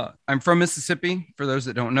 I'm from Mississippi. For those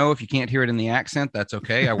that don't know, if you can't hear it in the accent, that's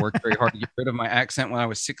okay. I worked very hard to get rid of my accent when I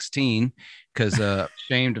was 16 because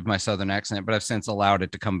ashamed of my Southern accent, but I've since allowed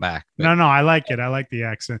it to come back. But, no, I like it. I like the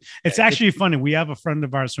accent. It's actually funny. We have a friend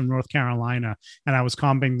of ours from North Carolina, and I was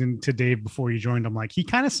commenting to Dave before you joined him, like, he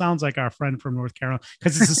kind of sounds like our friend from North Carolina,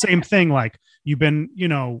 because it's the same thing. Like, you've been,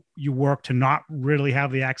 you work to not really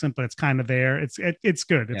have the accent, but it's kind of there. It's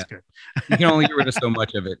good. It's good. You can only get rid of so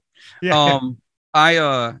much of it. Yeah.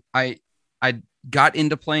 I got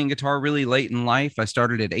into playing guitar really late in life. I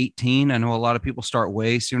started at 18. I know a lot of people start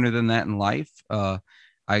way sooner than that in life. I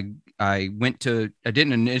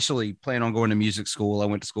didn't initially plan on going to music school. I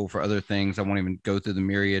went to school for other things. I won't even go through the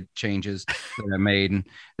myriad changes that I made. And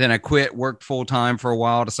then I quit, worked full time for a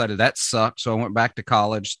while, decided that sucked. So I went back to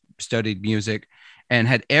college, studied music, and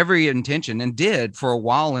had every intention, and did for a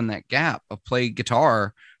while in that gap, of play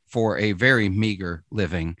guitar for a very meager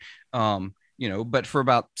living. But for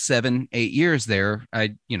about 7-8 years there,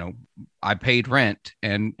 I paid rent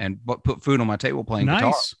and put food on my table playing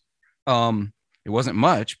guitar. It wasn't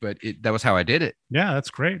much, but that was how I did it. Yeah,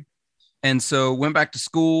 that's great. And so went back to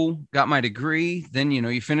school, got my degree. Then,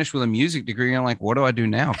 you finish with a music degree. And I'm like, what do I do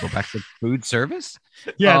now? Go back to food service?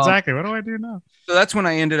 Yeah, exactly. What do I do now? So that's when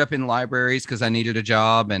I ended up in libraries, because I needed a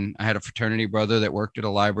job, and I had a fraternity brother that worked at a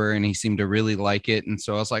library, and he seemed to really like it. And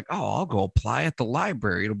so I was like, oh, I'll go apply at the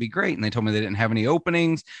library. It'll be great. And they told me they didn't have any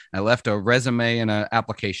openings. I left a resume and an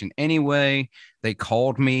application anyway. They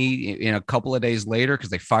called me in a couple of days later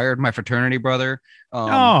because they fired my fraternity brother.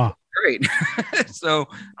 Great. So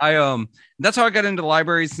that's how I got into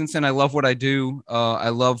libraries. Since then, I love what I do. I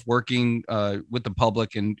love working with the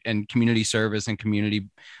public and community service and community.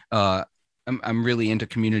 I'm really into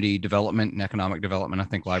community development and economic development. I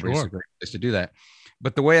think libraries are a great place to do that.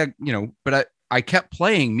 But the way I kept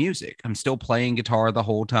playing music. I'm still playing guitar the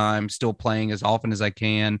whole time, still playing as often as I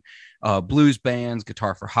can. Blues bands,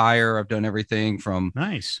 guitar for hire. I've done everything from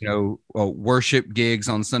worship gigs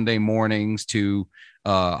on Sunday mornings to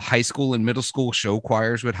high school and middle school show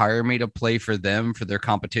choirs would hire me to play for them for their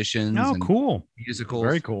competitions. Oh, cool. Musicals.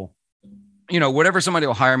 Very cool. Whatever somebody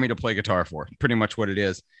will hire me to play guitar for, pretty much what it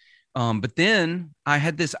is. But then I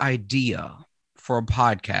had this idea for a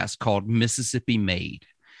podcast called Mississippi Made.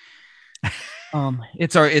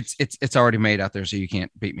 It's already made out there, so you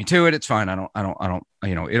can't beat me to it. It's fine. I don't,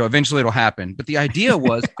 it'll happen. But the idea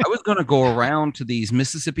was I was going to go around to these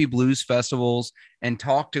Mississippi blues festivals and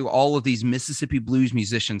talk to all of these Mississippi blues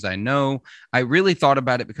musicians I know. I really thought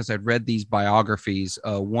about it because I'd read these biographies.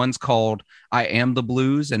 One's called I Am the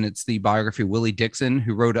Blues, and it's the biography of Willie Dixon,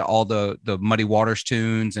 who wrote all the Muddy Waters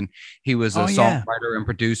tunes, and he was a songwriter and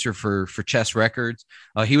producer for Chess Records.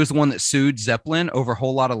 He was the one that sued Zeppelin over a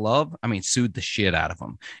Whole Lot of Love. I mean, sued the shit out of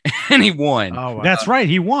him, and he won. Oh, wow. That's right.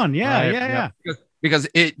 He won. Yeah. Because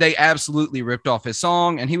they absolutely ripped off his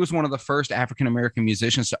song, and he was one of the first African-American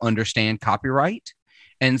musicians to understand copyright.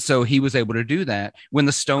 And so he was able to do that. When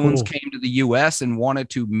the Stones came to the US and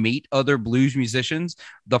wanted to meet other blues musicians,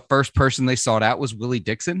 the first person they sought out was Willie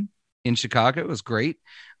Dixon in Chicago. It was great.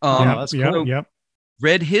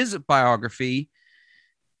 Read his biography,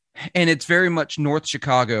 and it's very much North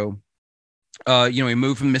Chicago. He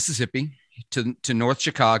moved from Mississippi to North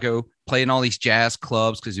Chicago, playing all these jazz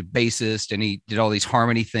clubs because he's a bassist and he did all these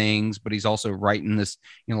harmony things, but he's also writing this,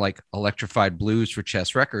 like electrified blues for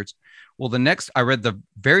Chess Records. Well, the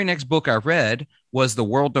very next book I read was The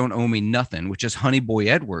World Don't Owe Me Nothing, which is Honey Boy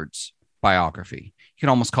Edwards' biography. You can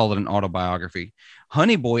almost call it an autobiography.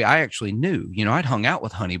 Honey Boy, I actually knew. I'd hung out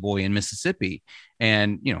with Honey Boy in Mississippi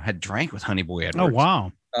and, had drank with Honey Boy Edwards. Oh,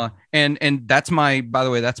 wow. And by the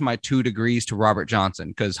way, that's my 2 degrees to Robert Johnson,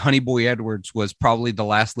 because Honey Boy Edwards was probably the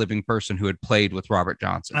last living person who had played with Robert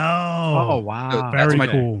Johnson. Oh, wow. So very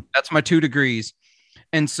cool. That's my 2 degrees.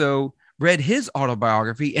 And so read his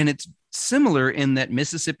autobiography, and it's similar in that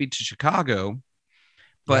Mississippi to Chicago,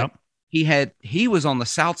 but he was on the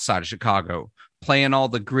south side of Chicago playing all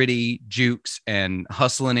the gritty jukes and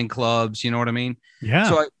hustling in clubs. You know what I mean? Yeah.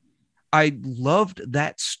 So I loved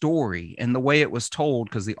that story and the way it was told,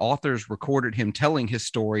 because the authors recorded him telling his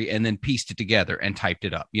story and then pieced it together and typed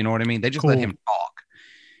it up. You know what I mean? They just let him talk.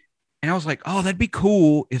 And I was like, oh, that'd be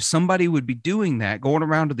cool if somebody would be doing that, going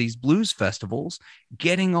around to these blues festivals,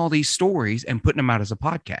 getting all these stories and putting them out as a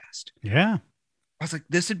podcast. Yeah. I was like,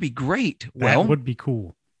 this would be great. That would be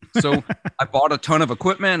cool. So I bought a ton of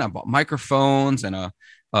equipment. I bought microphones and the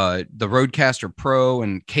Rodecaster Pro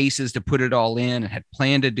and cases to put it all in, and had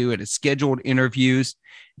planned to do it. Had scheduled interviews,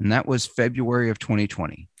 and that was February of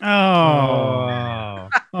 2020. Oh,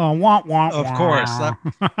 Of course.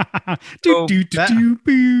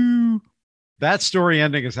 That story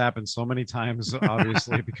ending has happened so many times,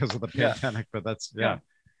 obviously, because of the pandemic. But that's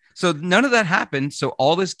So none of that happened. So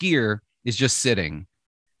all this gear is just sitting,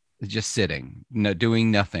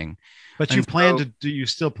 doing nothing. But you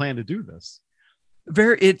still plan to do this?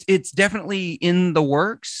 It's definitely in the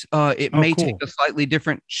works. It may take a slightly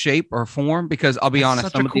different shape or form, because I'll be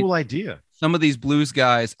honest, such a cool idea. Some of these blues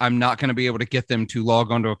guys, I'm not going to be able to get them to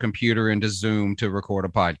log onto a computer into Zoom to record a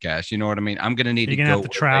podcast. You know what I mean? I'm going to need to go. You're going to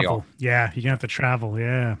have to travel. Yeah, you're going to have to travel.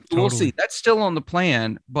 Yeah, totally. We'll see. That's still on the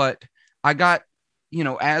plan, but I got,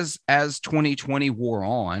 as 2020 wore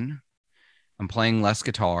on, I'm playing less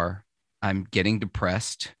guitar. I'm getting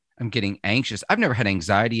depressed. I'm getting anxious. I've never had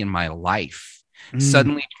anxiety in my life.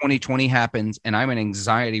 Suddenly 2020 happens and I'm an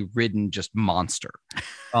anxiety ridden just monster.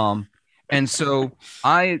 And so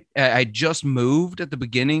I just moved at the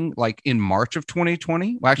beginning, like in March of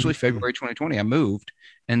 2020. Well, actually February 2020, I moved.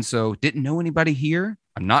 And so didn't know anybody here.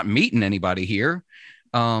 I'm not meeting anybody here.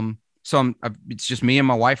 So it's just me and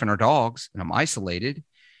my wife and our dogs, and I'm isolated.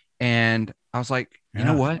 And I was like, you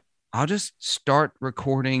know what? I'll just start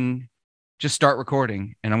recording,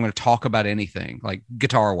 and I'm going to talk about anything, like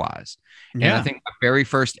guitar wise. And I think my very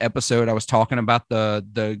first episode, I was talking about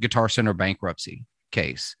the Guitar Center bankruptcy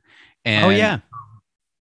case. And,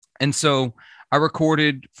 and so I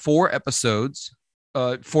recorded 4 episodes,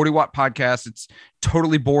 40 Watt Podcast. It's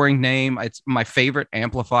totally boring name. It's my favorite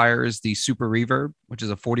amplifier is the Super Reverb, which is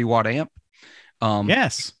a 40 watt amp.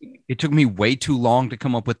 It took me way too long to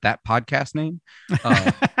come up with that podcast name.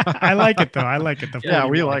 I like it though. I like it.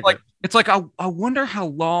 We like it. It's like, I wonder how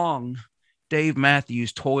long Dave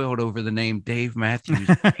Matthews toiled over the name Dave Matthews.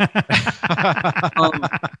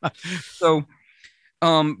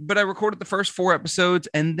 But I recorded the first 4 episodes,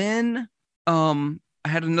 and then I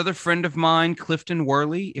had another friend of mine, Clifton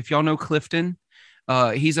Worley. If y'all know Clifton,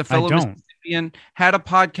 he's a fellow Mississippian, had a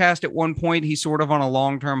podcast at one point. He's sort of on a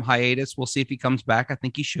long-term hiatus. We'll see if he comes back. I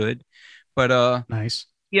think he should. But nice.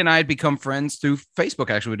 He and I had become friends through Facebook.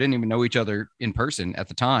 Actually, we didn't even know each other in person at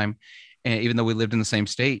the time, and even though we lived in the same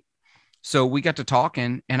state. So we got to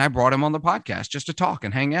talking, and I brought him on the podcast just to talk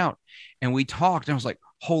and hang out. And we talked, and I was like,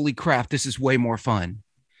 holy crap, this is way more fun.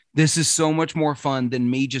 This is so much more fun than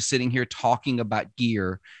me just sitting here talking about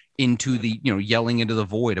gear into the, yelling into the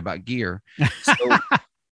void about gear. So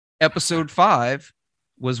episode 5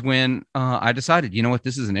 was when I decided, you know what,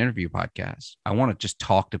 this is an interview podcast. I want to just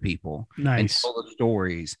talk to people and tell the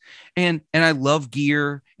stories. And I love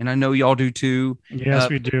gear, and I know y'all do too. Yes,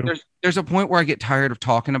 we do. There's a point where I get tired of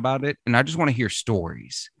talking about it, and I just want to hear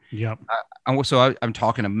stories. Yep. I'm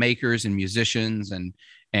talking to makers and musicians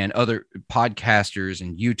and other podcasters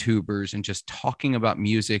and YouTubers, and just talking about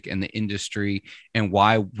music and the industry and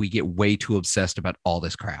why we get way too obsessed about all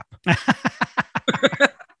this crap.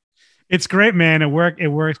 It's great, man. It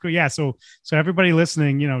works good. Yeah. So everybody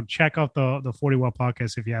listening, check out the 40 Watt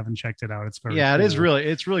Podcast if you haven't checked it out. It's very cool.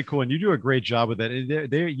 It's really cool. And you do a great job with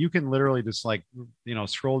it. You can literally just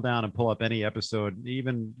scroll down and pull up any episode.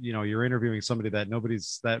 Even, you're interviewing somebody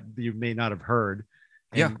that you may not have heard.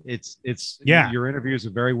 And your interviews are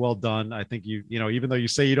very well done. I think even though you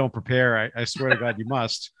say you don't prepare, I swear to God, you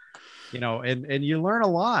must. and you learn a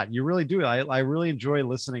lot. You really do. I really enjoy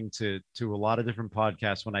listening to a lot of different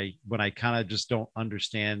podcasts when I kind of just don't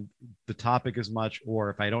understand the topic as much, or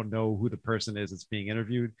if I don't know who the person is that's being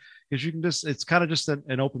interviewed, because you can just, it's kind of just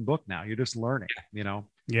an open book now. You're just learning,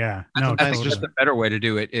 Yeah, no, that's just a better way to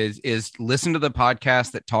do it is listen to the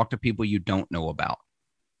podcast that talk to people you don't know about.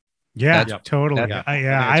 Yeah, totally.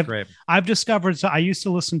 I've discovered. So I used to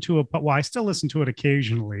listen to it, but I still listen to it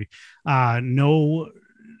occasionally. No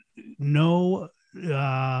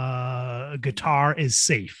guitar is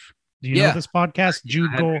safe. Do you know this podcast?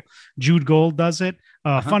 Jude Gold does it.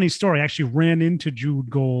 Funny story. I actually ran into Jude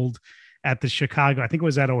Gold at the Chicago. I think it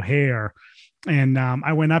was at O'Hare. And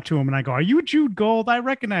I went up to him and I go, "Are you Jude Gold? I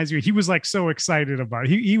recognize you." He was like so excited about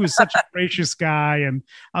it. He was such a gracious guy. And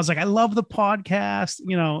I was like, "I love the podcast,"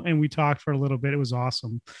 and we talked for a little bit. It was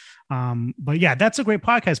awesome. But yeah, that's a great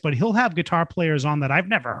podcast, but he'll have guitar players on that I've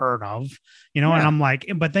never heard of, and I'm like,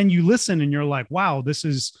 but then you listen and you're like, wow, this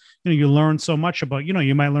is, you learn so much about,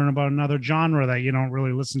 you might learn about another genre that you don't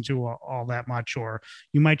really listen to all that much, or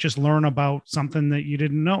you might just learn about something that you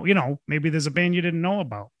didn't know, maybe there's a band you didn't know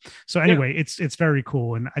about. So anyway, it's very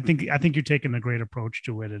cool. And I think you're taking a great approach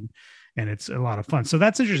to it, and it's a lot of fun. So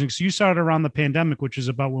that's interesting. So you started around the pandemic, which is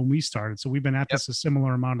about when we started. So we've been at this a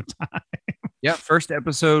similar amount of time. Yeah, first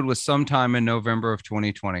episode was sometime in November of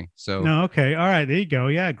 2020. So okay, all right, there you go.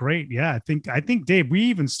 Yeah, great. Yeah, I think Dave, we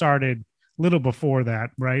even started a little before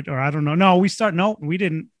that, right? Or I don't know. No, we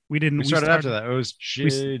didn't. We started after that. It was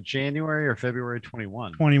January or February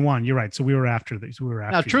 21. 21. You're right. So we were after these.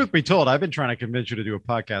 Now, truth be told, I've been trying to convince you to do a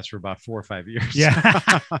podcast for about 4 or 5 years.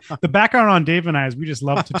 Yeah. The background on Dave and I is we just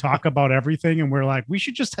love to talk about everything, and we're like, we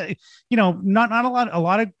should just, not a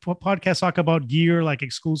lot of podcasts talk about gear like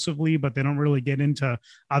exclusively, but they don't really get into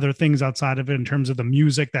other things outside of it in terms of the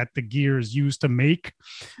music that the gear is used to make.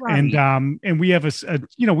 Right. And we have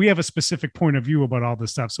a specific point of view about all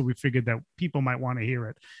this stuff, so we figured that people might want to hear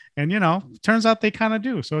it. And turns out they kind of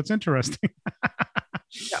do. So it's interesting.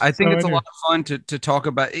 I think it's a lot of fun to talk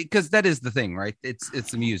about it, because that is the thing, right? It's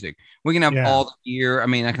the music. We can have all the gear. I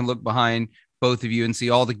mean, I can look behind both of you and see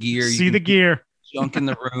all the gear. See the gear. Junk in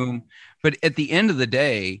the room. But at the end of the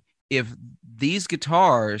day, if these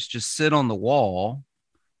guitars just sit on the wall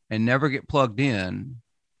and never get plugged in,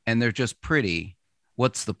 and they're just pretty,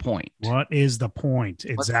 what's the point? What is the point?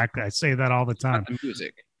 Exactly. I say that all the time. The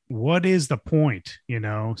music. What is the point?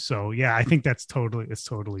 So yeah, I think it's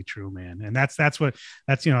totally true, man. And that's why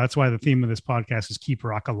the theme of this podcast is keep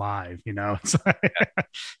rock alive. It's like,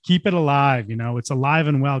 keep it alive. It's alive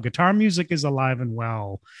and well. Guitar music is alive and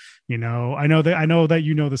well. I know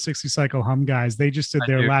that the 60 Cycle Hum guys. They just did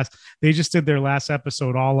their last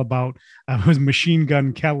episode all about was Machine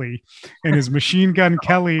Gun Kelly and his Machine Gun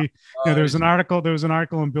Kelly. There was an article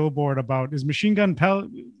in Billboard about, is Machine Gun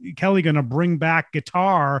Kelly going to bring back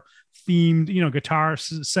guitar themed, guitar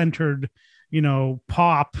centered,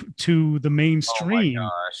 pop to the mainstream. Oh my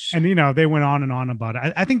gosh. And they went on and on about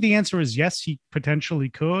it. I think the answer is yes, he potentially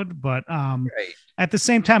could, but at the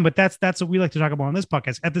same time, but that's what we like to talk about on this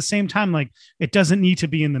podcast. At the same time, like, it doesn't need to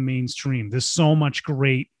be in the mainstream. There's so much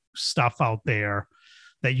great stuff out there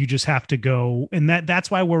that you just have to go. And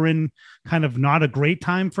that's why we're in kind of not a great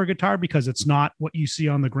time for guitar, because it's not what you see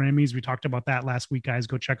on the Grammys. We talked about that last week, guys.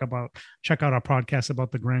 Go check out our podcast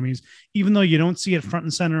about the Grammys. Even though you don't see it front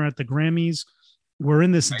and center at the Grammys, we're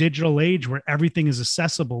in this digital age where everything is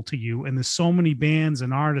accessible to you. And there's so many bands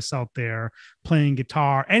and artists out there playing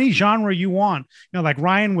guitar, any genre you want. Like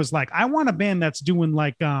Ryan was like, I want a band that's doing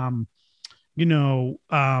like, what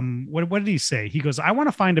did he say? He goes, I want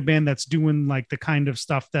to find a band that's doing like the kind of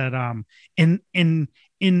stuff that in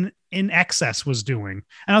excess was doing.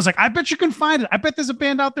 And I was like, I bet you can find it. I bet there's a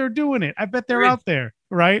band out there doing it. I bet they're out there.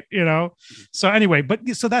 Right. So anyway,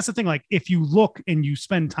 so that's the thing. Like, if you look and you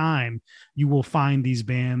spend time, you will find these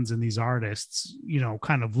bands and these artists,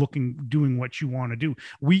 kind of doing what you want to do.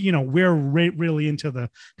 We're really into the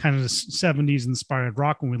kind of the 70s inspired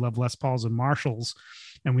rock, when we love Les Pauls and Marshalls,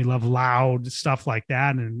 and we love loud stuff like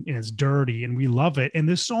that, and it's dirty, and we love it. And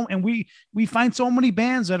we find so many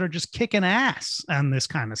bands that are just kicking ass on this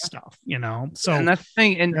kind of stuff, So, and that's the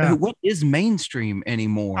thing. And what is mainstream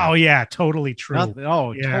anymore? Oh yeah, totally true.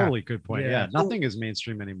 Totally good point. Yeah, nothing is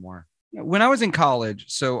mainstream anymore. When I was in college,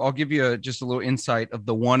 so I'll give you just a little insight of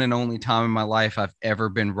the one and only time in my life I've ever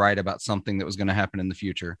been right about something that was going to happen in the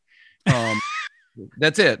future.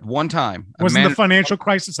 That's it. One time. Wasn't the financial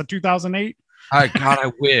crisis of 2008? God,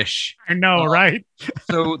 I wish. I know, right?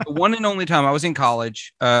 So the one and only time I was in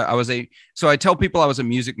college, so I tell people I was a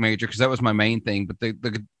music major because that was my main thing. But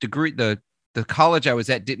the degree, the college I was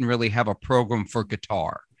at didn't really have a program for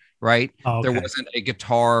guitar. right? Oh, okay. There wasn't a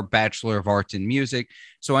guitar Bachelor of Arts in Music.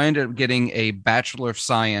 So I ended up getting a Bachelor of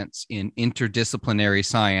Science in Interdisciplinary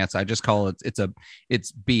Science. I just call it,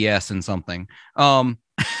 it's BS and something. BSIS.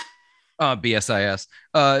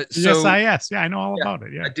 BSIS. Yeah, I know all about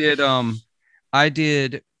it. Yeah. I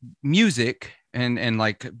did music, and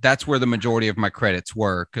like that's where the majority of my credits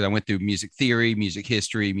were, because I went through music theory, music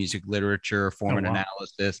history, music literature, form and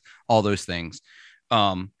analysis, all those things.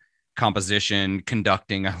 Composition,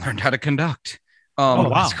 conducting. I learned how to conduct. Wow,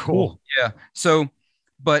 that's cool. Yeah. So,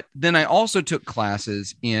 but then I also took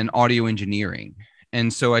classes in audio engineering.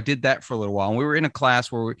 And so I did that for a little while. And we were in a class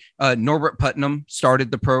where Norbert Putnam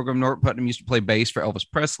started the program. Norbert Putnam used to play bass for Elvis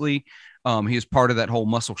Presley. He was part of that whole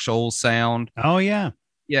Muscle Shoals sound. Oh, yeah.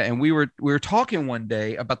 Yeah. And we were talking one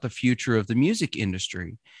day about the future of the music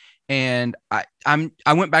industry. And I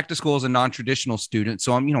went back to school as a non-traditional student.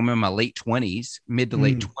 So I'm in my late 20s, mid to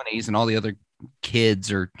late 20s, and all the other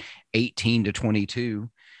kids are 18 to 22.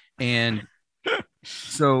 And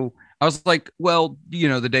so I was like, well,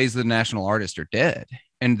 the days of the national artist are dead.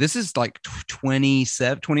 And this is like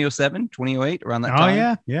 2007, 2008, around that time. Oh,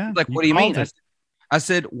 yeah. Yeah. Like, what do you mean? I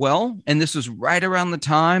said, well, and this was right around the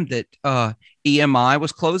time that EMI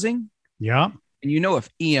was closing. Yeah. And if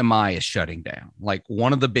EMI is shutting down, like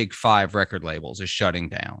one of the big 5 record labels is shutting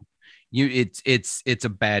down, it's a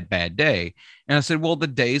bad day. And I said, well, the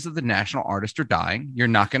days of the national artist are dying. You're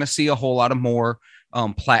not going to see a whole lot of more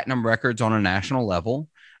platinum records on a national level.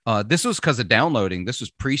 This was because of downloading. This was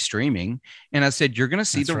pre-streaming. And I said, you're going to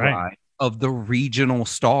see rise of the regional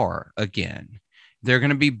star again. They're going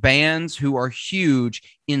to be bands who are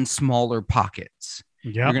huge in smaller pockets.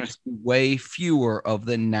 Yep. You're going to see way fewer of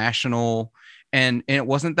the national. And it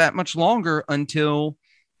wasn't that much longer until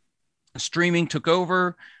streaming took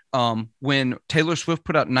over. When Taylor Swift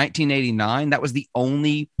put out 1989, that was the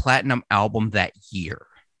only platinum album that year.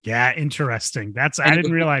 Yeah, interesting. I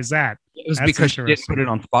didn't realize that. It was because she didn't put it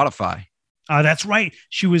on Spotify. That's right.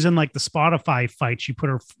 She was in like the Spotify fight. She put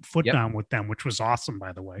her foot down with them, which was awesome,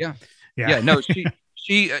 by the way. Yeah. No,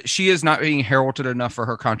 she is not being heralded enough for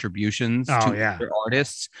her contributions to other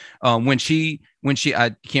artists. When she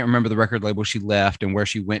I can't remember the record label she left and where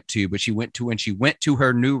she went to, but when she went to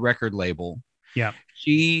her new record label,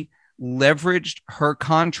 she leveraged her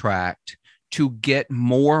contract to get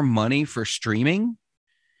more money for streaming.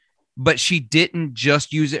 But she didn't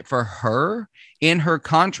just use it for her. In her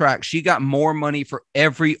contract, she got more money for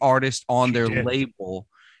every artist on their label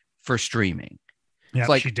for streaming. Yeah,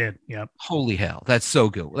 like, she did. Yep. Holy hell. That's so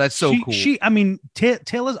good. That's so cool.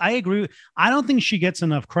 Taylor's, I agree. I don't think she gets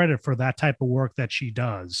enough credit for that type of work that she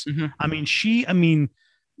does. Mm-hmm.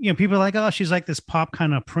 People are like, oh, she's like this pop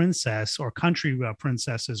kind of princess or country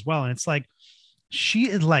princess as well. And it's like,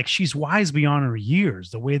 she's wise beyond her years.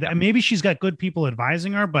 The way that maybe she's got good people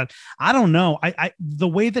advising her, but I don't know. The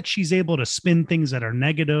way that she's able to spin things that are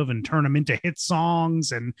negative and turn them into hit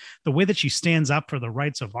songs, and the way that she stands up for the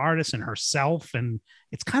rights of artists and herself, and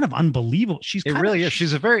it's kind of unbelievable. She's a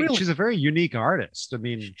very unique artist. I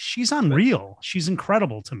mean, she's unreal. She's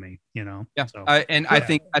incredible to me. Yeah. So, I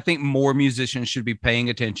think more musicians should be paying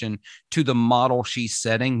attention to the model she's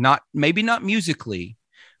setting. Maybe not musically,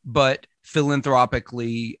 but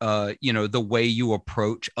philanthropically, the way you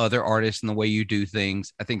approach other artists and the way you do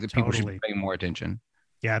things. I think that people should be paying more attention.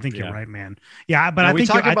 Yeah, I think you're right, man. Yeah, but I think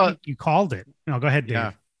you called it. No, go ahead, Dave.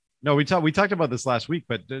 Yeah. No, we talked about this last week,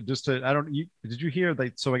 but did you hear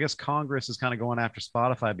that? So I guess Congress is kind of going after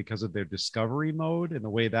Spotify because of their discovery mode, and the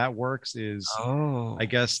way that works is, I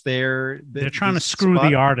guess they're trying to screw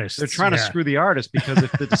the artists. They're trying to screw the artists because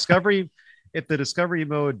if the discovery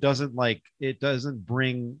mode doesn't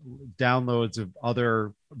bring downloads of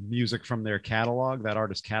other music from their catalog, that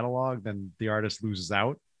artist catalog, then the artist loses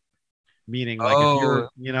out. Meaning, like, if you're,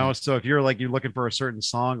 so if you're looking for a certain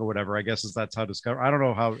song or whatever, I guess that's how discover. I don't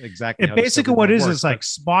know how exactly. Basically what it is like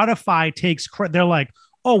Spotify takes credit. They're like,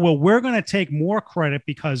 oh, well, we're going to take more credit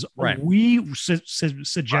because we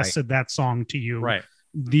suggested that song to you. Right.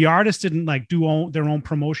 The artist didn't do their own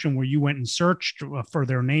promotion where you went and searched for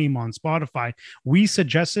their name on Spotify. We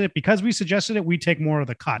suggested it. Because we suggested it, we take more of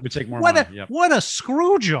the cut. We take more money. What a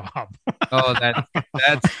screw job. I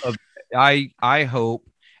hope.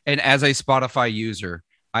 And as a Spotify user,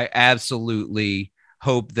 I absolutely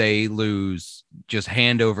hope they lose just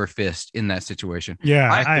hand over fist in that situation.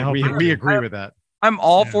 Yeah, I hope we agree with that. I'm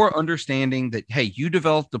all for understanding that, hey, you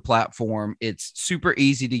developed the platform. It's super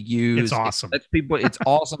easy to use. It's awesome. It's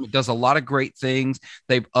awesome. It does a lot of great things.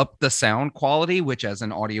 They've upped the sound quality, which as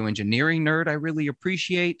an audio engineering nerd, I really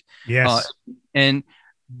appreciate. Yes.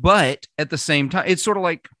 But at the same time, it's sort of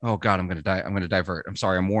like, oh God, I'm going to divert. I'm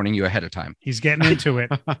sorry. I'm warning you ahead of time. He's getting into it.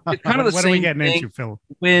 It's kind of the what same are we getting thing into, Phil?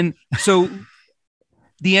 So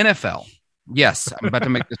the NFL, yes, I'm about to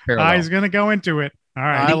make this parallel. He's going to go into it. All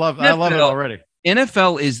right. I love it already.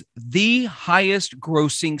 NFL is the highest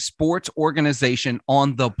grossing sports organization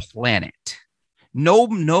on the planet. No,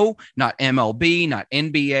 not MLB, not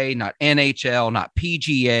NBA, not NHL, not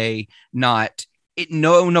PGA,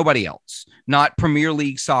 nobody else, not Premier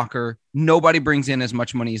League soccer. Nobody brings in as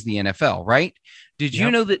much money as the NFL, right? Did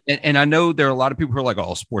you know that? And I know there are a lot of people who are like,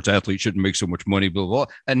 oh, sports athletes shouldn't make so much money, blah, blah,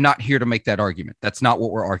 blah. And not here to make that argument. That's not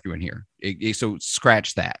what we're arguing here. So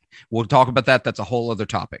scratch that. We'll talk about that. That's a whole other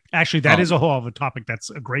topic. Actually, that is a whole other topic.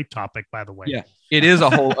 That's a great topic, by the way. Yeah, it is a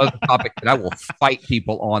whole other topic that I will fight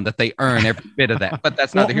people on, that they earn every bit of that. But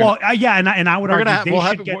that's not and I would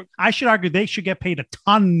argue I should argue they should get paid a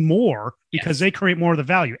ton more because they create more of the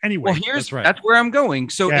value. Anyway, that's where I'm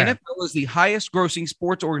going. So NFL is the highest grossing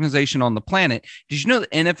sports organization on the planet. Did you know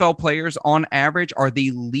that NFL players on average are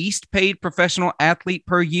the least paid professional athlete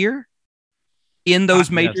per year in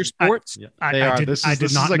those major sports? I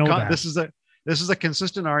did not know that. This is a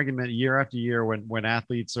consistent argument year after year when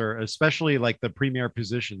athletes are, especially like the premier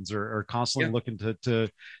positions, are constantly looking to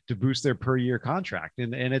boost their per year contract,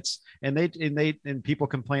 and people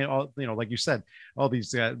complain, all like you said, all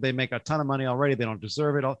these they make a ton of money already, they don't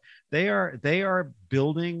deserve it. They are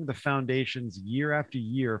building the foundations year after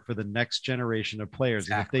year for the next generation of players.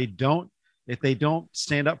 Exactly. And if they don't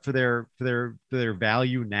stand up for their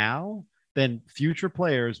value now, then future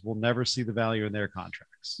players will never see the value in their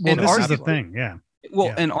contracts. Well, this is the thing. Yeah.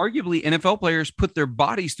 Well, and arguably NFL players put their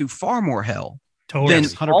bodies through far more hell than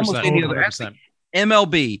 100%, almost any other 100%. athlete.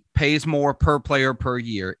 MLB pays more per player per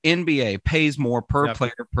year. NBA pays more per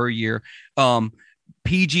player per year.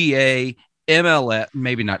 PGA, MLS,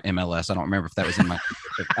 maybe not MLS. I don't remember if that was in my.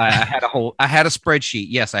 I had a spreadsheet.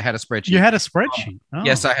 Yes, I had a spreadsheet. You had a spreadsheet.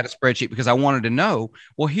 Yes, I had a spreadsheet because I wanted to know.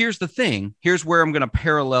 Well, here's the thing. Here's where I'm going to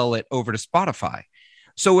parallel it over to Spotify.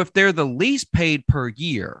 So if they're the least paid per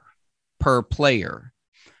year per player,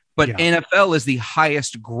 but NFL is the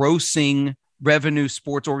highest grossing revenue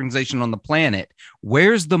sports organization on the planet,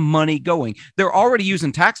 where's the money going? They're already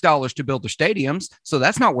using tax dollars to build their stadiums, so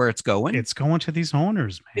that's not where it's going. It's going to these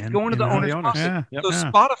owners, man. It's going to the owners.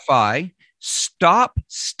 Spotify, stop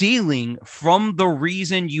stealing from the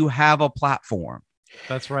reason you have a platform.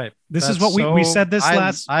 That's right. This is what we said this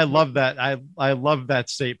last. I love that. I love that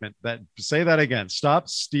statement. Say that again. Stop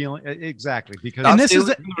stealing. Exactly. Because this is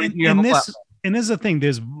the thing.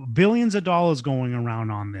 There's billions of dollars going around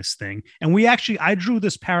on this thing, and I drew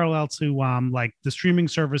this parallel to like the streaming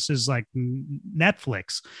services like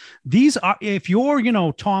Netflix. These are, if you're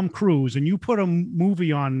Tom Cruise and you put a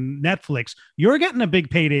movie on Netflix, you're getting a big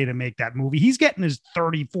payday to make that movie. He's getting his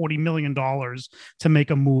 $30-40 million to make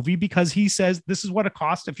a movie because he says this is what it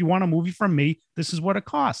costs. If you want a movie from me, this is what it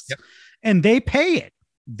costs, and they pay it.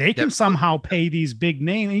 They can somehow pay these big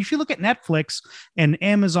names. And if you look at Netflix and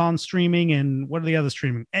Amazon streaming and what are the other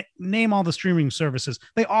streaming, name all the streaming services,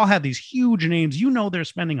 they all have these huge names. They're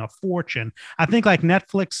spending a fortune. I think like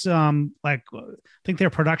Netflix, I think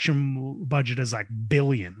their production budget is like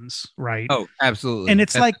billions, right? Oh, absolutely. And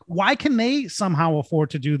it's like, why can they somehow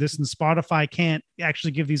afford to do this and Spotify can't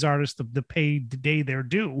actually give these artists the paid day they're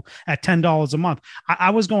due at $10 a month?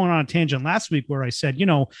 I was going on a tangent last week where I said,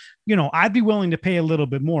 I'd be willing to pay a little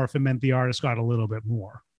bit more if it meant the artist got a little bit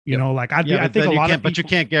more. I think a lot of people, but you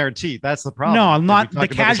can't guarantee. That's the problem. No, I'm not the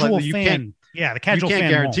casual fan. The casual fan. You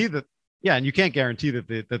can't guarantee that. Yeah, and you can't guarantee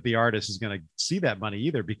that the artist is going to see that money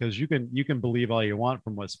either, because you can believe all you want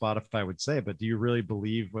from what Spotify would say, but do you really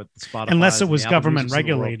believe what Spotify? Unless it was government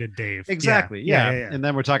regulated, Dave. Exactly. Yeah. And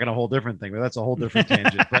then we're talking a whole different thing, but that's a whole different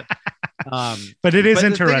tangent. But it is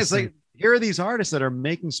interesting. Here are these artists that are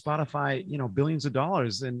making Spotify, billions of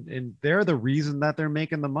dollars, and they're the reason that they're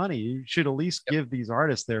making the money. You should at least give these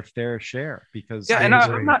artists their fair share, because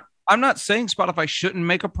I'm not saying Spotify shouldn't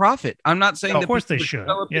make a profit. I'm not saying of course they should.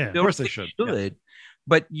 Of course they should.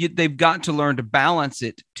 But they've got to learn to balance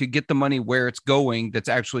it to get the money where it's going. That's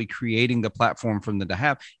actually creating the platform for them to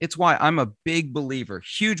have. It's why I'm a big believer,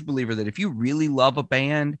 huge believer, that if you really love a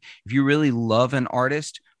band, if you really love an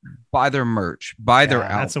artist, buy their merch, buy their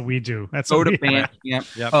album. That's what we do. Go to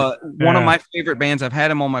Bandcamp. One of my favorite bands. I've had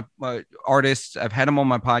him on my artists. I've had him on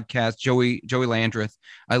my podcast. Joey Landreth.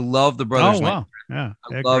 I love the brothers. Oh wow,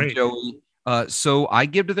 I love Joey. So I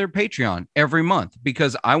give to their Patreon every month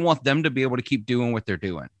because I want them to be able to keep doing what they're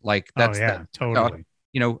doing. Like that's totally.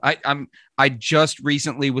 I just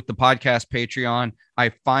recently with the podcast Patreon, I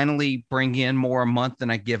finally bring in more a month than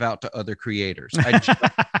I give out to other creators.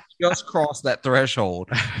 just crossed that threshold.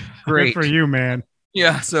 Great Good for you, man.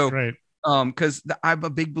 Yeah. So great. Because I'm a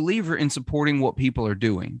big believer in supporting what people are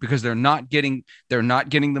doing because they're not getting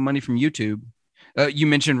the money from YouTube. You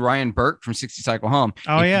mentioned Ryan Burke from 60 Cycle Hum.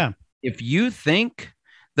 Oh, yeah. If you think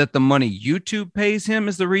that the money YouTube pays him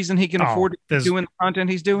is the reason he can afford to be doing the content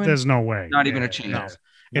he's doing, there's no way. Not even a chance.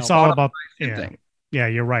 No. It's all about yeah,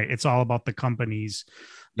 you're right. It's all about the companies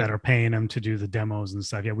that are paying him to do the demos and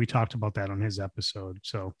stuff. Yeah, we talked about that on his episode.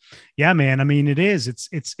 So, yeah, man. I mean,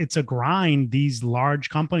 it's a grind. These large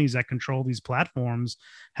companies that control these platforms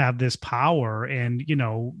have this power, and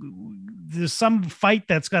there's some fight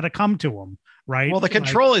that's got to come to them, right? Well, the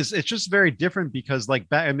control it's just very different because,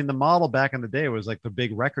 the model back in the day was like the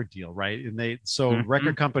big record deal, right? And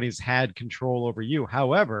record companies had control over you.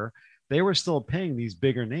 However, they were still paying these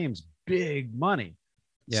bigger names big money.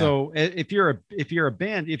 Yeah. So if you're a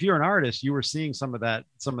band, if you're an artist, you were seeing some of that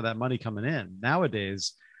money coming in.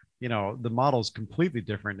 Nowadays, the model's completely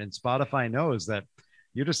different, and Spotify knows that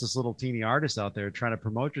you're just this little teeny artist out there trying to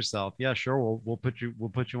promote yourself. Yeah, sure, we'll put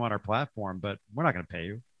you on our platform, but we're not going to pay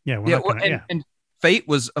you. Yeah, and fate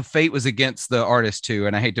was against the artist too,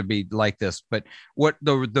 and I hate to be like this, but what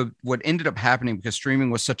ended up happening, because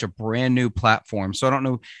streaming was such a brand new platform. So I don't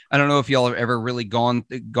know if y'all have ever really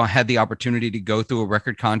had the opportunity to go through a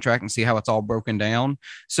record contract and see how it's all broken down.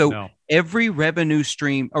 So every revenue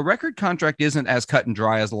stream, a record contract isn't as cut and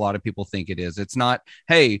dry as a lot of people think it is. It's not,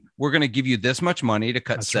 hey, we're going to give you this much money to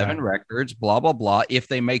cut seven records, blah, blah, blah. If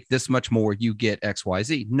they make this much more, you get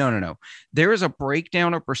XYZ. No. There is a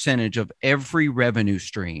breakdown of percentage of every revenue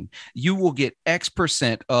stream. You will get X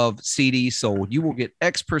percent of CDs sold. You will get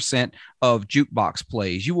X percent of jukebox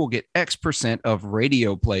plays. You will get X percent of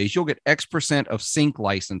radio plays. You'll get X percent of sync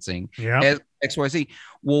licensing. Yeah. XYZ.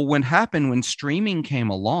 Well, when streaming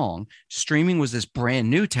came along, streaming was this brand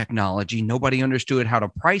new technology. Nobody understood how to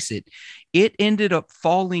price it. It ended up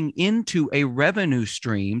falling into a revenue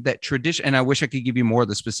stream that and I wish I could give you more of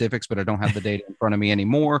the specifics, but I don't have the data in front of me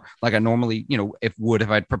anymore. Like I normally,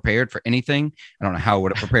 if I'd prepared for anything, I don't know how I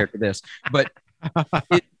would have prepared for this, but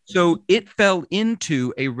it fell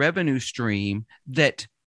into a revenue stream that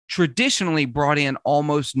traditionally brought in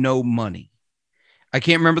almost no money. I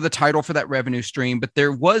can't remember the title for that revenue stream, but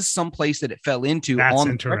there was some place that it fell into on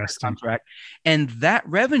the contract. And that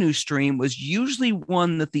revenue stream was usually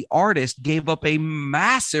one that the artist gave up a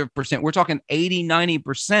massive percent. We're talking 80,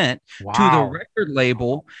 90% to the record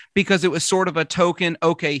label, because it was sort of a token.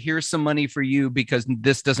 Okay, here's some money for you because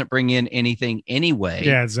this doesn't bring in anything anyway.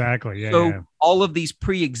 Yeah, exactly. Yeah, so all of these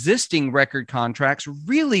pre-existing record contracts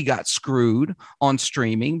really got screwed on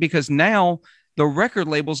streaming, because now the record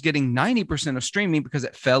label's getting 90% of streaming because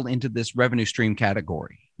it fell into this revenue stream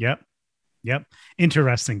category. Yep.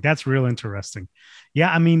 Interesting. That's real interesting.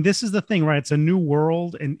 Yeah. I mean, this is the thing, right? It's a new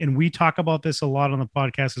world. And we talk about this a lot on the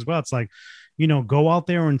podcast as well. It's like, go out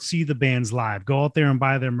there and see the bands live, go out there and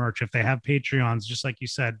buy their merch. If they have Patreons, just like you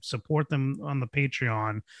said, support them on the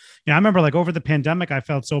Patreon. I remember like over the pandemic, I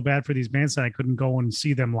felt so bad for these bands that I couldn't go and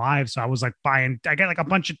see them live. So I was like I got like a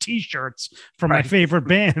bunch of t-shirts from my favorite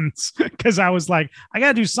bands because I was like, I got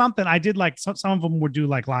to do something. I did like some of them would do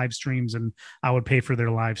like live streams, and I would pay for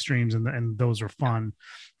their live streams, and those are fun.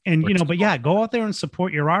 And, but yeah, go out there and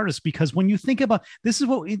support your artists, because when you think about this, is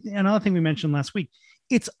another thing we mentioned last week.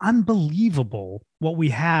 It's unbelievable what we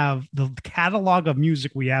have, the catalog of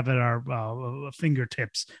music we have at our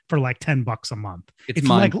fingertips for like $10 a month. It's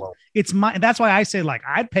like, that's why I say like,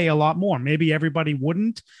 I'd pay a lot more. Maybe everybody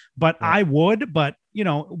wouldn't, but I would, but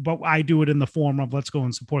I do it in the form of let's go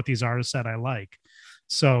and support these artists that I like.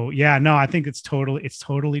 So yeah, no, I think it's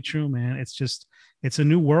totally true, man. It's a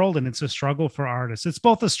new world, and it's a struggle for artists. It's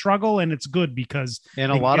both a struggle and it's good, because a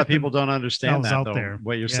lot of people don't understand that, though, there.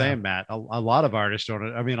 What you're saying, Matt. A lot of artists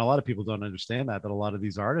don't. I mean, a lot of people don't understand that a lot of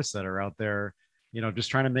these artists that are out there,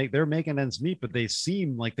 just trying to they're making ends meet, but they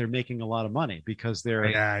seem like they're making a lot of money because they're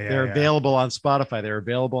available on Spotify, they're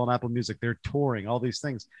available on Apple Music, they're touring, all these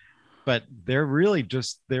things. But they're really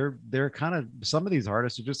just they're kind of, some of these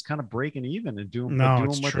artists are just kind of breaking even and doing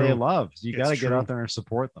what they love. So you got to get out there and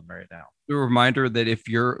support them right now. A reminder that if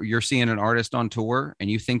you're seeing an artist on tour and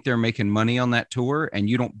you think they're making money on that tour and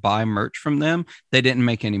you don't buy merch from them, they didn't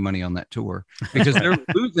make any money on that tour, because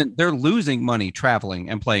they're losing money traveling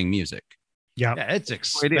and playing music. Yeah, it's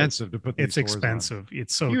expensive to put these tours expensive on.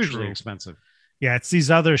 It's so hugely expensive. Yeah, it's these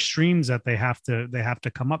other streams that they have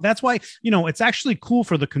to come up. That's why, it's actually cool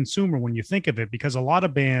for the consumer when you think of it, because a lot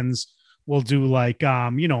of bands will do like,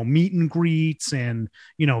 meet and greets and,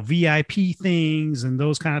 VIP things and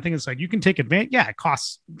those kind of things. It's like, you can take advantage. Yeah, it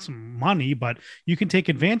costs some money, but you can take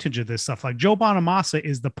advantage of this stuff. Like Joe Bonamassa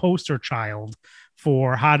is the poster child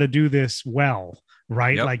for how to do this well.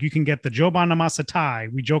 Right. Yep. Like you can get the Joe Bonamassa tie.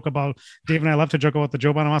 We joke about, Dave and I love to joke about the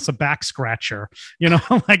Joe Bonamassa back scratcher,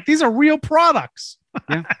 like these are real products.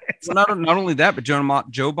 Yeah. Well, not only that, but Joe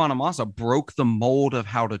Bonamassa broke the mold of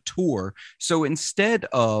how to tour. So instead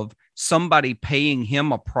of somebody paying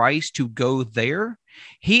him a price to go there,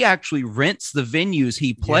 he actually rents the venues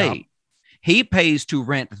he played. Yeah. He pays to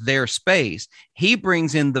rent their space. He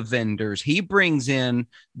brings in the vendors. He brings in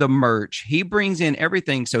the merch. He brings in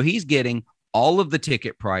everything. So he's getting all of the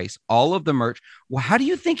ticket price, all of the merch. Well, how do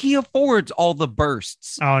you think he affords all the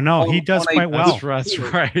bursts? Oh, no, he does quite well. That's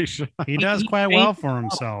right. He does quite well for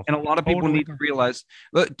himself. And a lot of people need to realize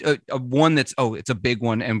one that's, it's a big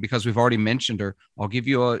one. And because we've already mentioned her,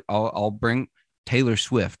 I'll bring Taylor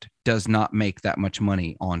Swift does not make that much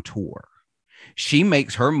money on tour. She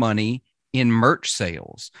makes her money in merch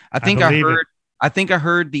sales. I think I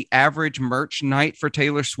heard the average merch night for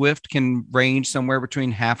Taylor Swift can range somewhere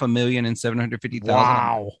between 500,000 and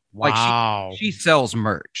 750,000. Wow. She sells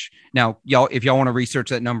merch. Now, y'all, if y'all want to research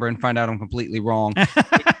that number and find out I'm completely wrong,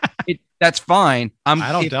 that's fine.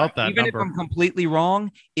 I don't doubt that. Even if I'm completely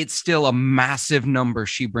wrong, it's still a massive number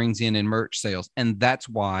she brings in merch sales. And that's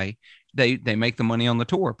why they make the money on the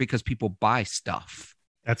tour, because people buy stuff.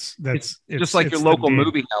 It's just like your local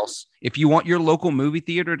movie house. If you want your local movie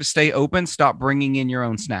theater to stay open, stop bringing in your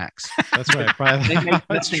own snacks. That's right.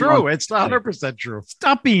 That's true. It's 100% true.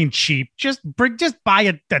 Stop being cheap. Just buy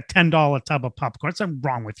a $10 tub of popcorn. What's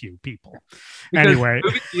wrong with you people? Because anyway,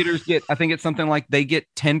 movie theaters I think it's something like they get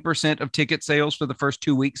 10% of ticket sales for the first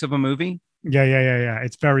 2 weeks of a movie. Yeah.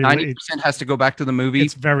 It's very 90% has to go back to the movie.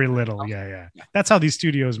 It's very little. Yeah. That's how these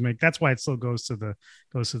studios make. That's why it still goes to the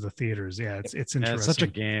theaters. Yeah, it's interesting. It's such a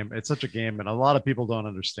game. It's such a game, and a lot of people don't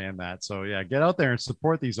understand that. So yeah, get out there and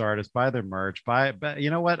support these artists. Buy their merch. Buy. You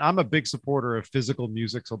know what? I'm a big supporter of physical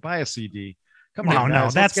music. So buy a CD. Come on,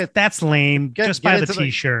 guys. That's lame. Just buy the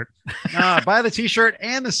T-shirt. Buy the T-shirt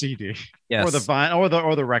and the CD. Yes. Or the vinyl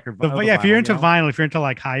or the record. If you're into vinyl, if you're into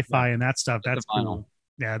like hi-fi and that stuff, that's cool.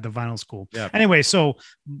 Yeah, the vinyl's cool. Yeah. Anyway, so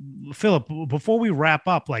Philip, before we wrap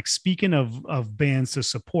up, like speaking of bands to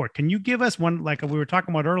support, can you give us one, like we were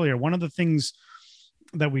talking about earlier, one of the things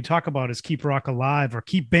that we talk about is keep rock alive or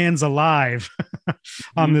keep bands alive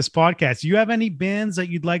on this podcast. Do you have any bands that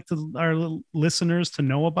you'd like our listeners to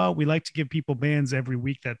know about? We like to give people bands every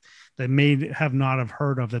week that may have not have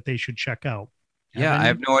heard of that they should check out. Yeah, I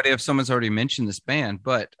have no idea if someone's already mentioned this band,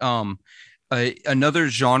 but another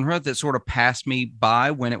genre that sort of passed me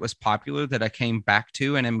by when it was popular that I came back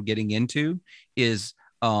to and am getting into is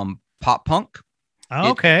pop punk.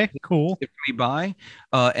 Okay, cool. Me by,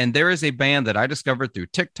 and there is a band that I discovered through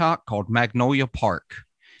TikTok called Magnolia Park.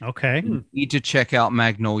 Okay, you need to check out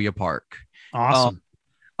Magnolia Park. Awesome.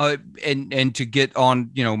 And to get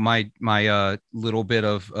on, my little bit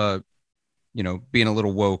of being a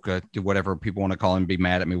little woke, whatever people want to call him, be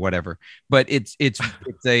mad at me, whatever. But it's a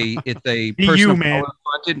person of color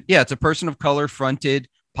fronted. Yeah, it's a person of color fronted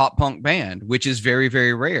pop punk band, which is very,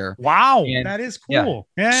 very rare. Wow, that is cool.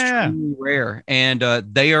 Yeah. Extremely rare, and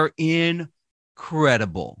they are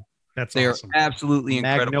incredible. They awesome. Are absolutely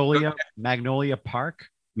incredible. Magnolia Park.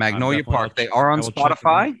 Magnolia Park. They are on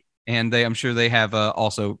Spotify, and I'm sure they have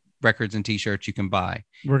also records and T-shirts you can buy.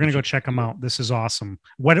 We're gonna go check them out. This is awesome.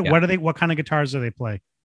 What are they? What kind of guitars do they play?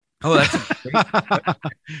 Oh, that's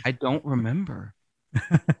I don't remember.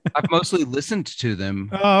 I've mostly listened to them.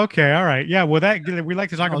 Oh, okay, all right, yeah. Well, we like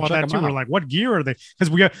to talk about that too. We're like, what gear are they? Because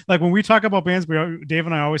we got, like, when we talk about bands, Dave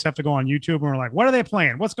and I always have to go on YouTube and we're like, what are they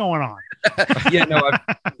playing? What's going on? Yeah, no,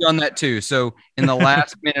 I've done that too. So in the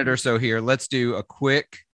last minute or so here, let's do a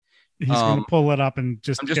quick. He's going to pull it up and I'm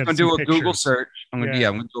just going to do a Google search. I'm going to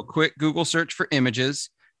do a quick Google search for images.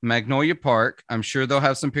 Magnolia Park. I'm sure they'll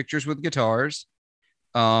have some pictures with guitars.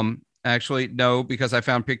 Actually, no, because I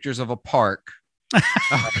found pictures of a park.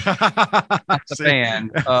 That's a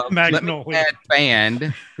band. Magnolia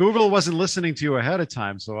band. Google wasn't listening to you ahead of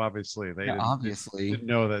time, so obviously they didn't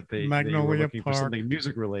know that they were looking for something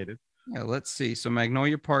music related. Yeah, let's see. So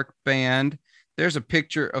Magnolia Park band. There's a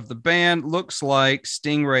picture of the band. Looks like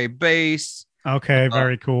Stingray bass. Okay,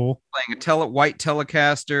 very cool. Playing a white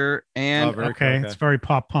Telecaster, and it's very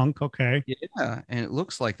pop punk. Okay, yeah, and it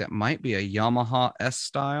looks like that might be a Yamaha S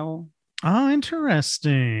style. Oh,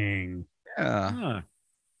 interesting. Yeah.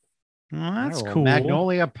 Well, that's cool.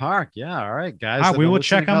 Magnolia Park. Yeah. All right, guys. We will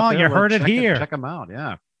check them out. You heard it here. Check them out.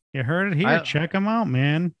 Yeah. You heard it here. Check them out,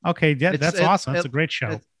 man. Okay. Yeah, that's awesome. It's a great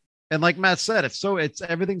show. And like Matt said, it's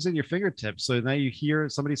everything's in your fingertips. So now you hear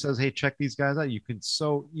somebody says, "Hey, check these guys out." You can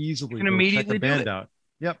so easily immediately check the band out.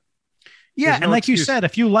 Yep. Yeah, no and like excuse. you said,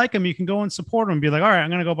 if you like them, you can go and support them and be like, all right, I'm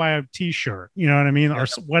going to go buy a T-shirt. You know what I mean, or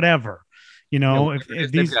whatever. You know,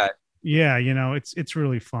 if these. Yeah, you know, it's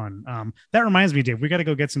really fun. That reminds me, Dave, we got to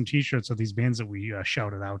go get some T-shirts of these bands that we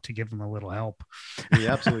shouted out to give them a little help. We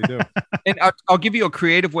absolutely do. And I'll give you a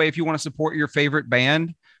creative way if you want to support your favorite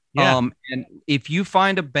band. Yeah. And if you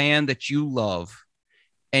find a band that you love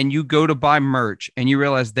and you go to buy merch and you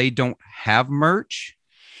realize they don't have merch,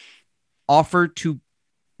 offer to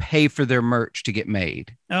pay for their merch to get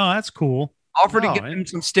made. Oh, that's cool. Offer to get them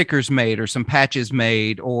some stickers made or some patches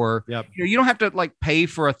made, or you don't have to like pay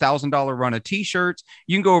for $1,000 run of T-shirts.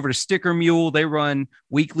 You can go over to Sticker Mule. They run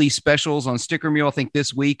weekly specials on Sticker Mule. I think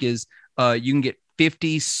this week is you can get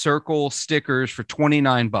 50 circle stickers for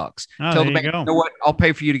 $29. Tell the band, you know what? I'll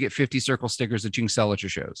pay for you to get 50 circle stickers that you can sell at your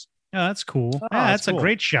shows. Oh, that's cool. That's cool. A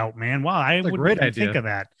great shout, man. Wow, I wouldn't think of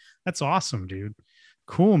that. That's awesome, dude.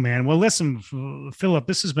 Cool, man. Well, listen, Philip,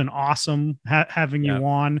 this has been awesome having you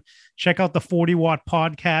on. Check out the 40 Watt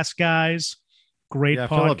podcast, guys. Great podcast.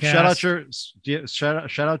 Philip,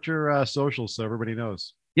 shout out your socials so everybody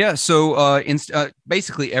knows. Yeah. So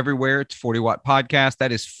basically everywhere it's 40 Watt podcast.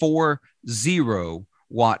 That is 40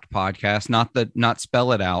 Watt podcast, not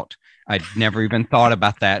spell it out. I'd never even thought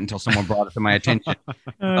about that until someone brought it to my attention.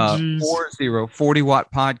 40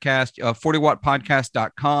 Watt podcast,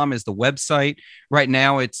 40wattpodcast.com is the website. Right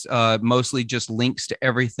now it's mostly just links to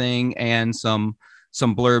everything and some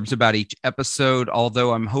blurbs about each episode,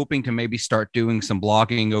 although I'm hoping to maybe start doing some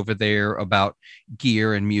blogging over there about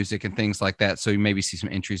gear and music and things like that. So you maybe see some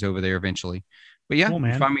entries over there eventually. But yeah, cool,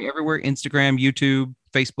 you find me everywhere: Instagram, YouTube,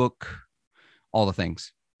 Facebook, all the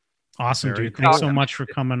things. Awesome, dude. Thanks so much for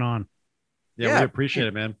coming on. Yeah, we appreciate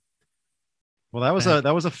it, man. Well,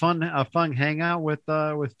 that was a fun hangout with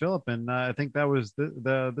Philip, and I think that was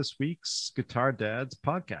this week's Guitar Dads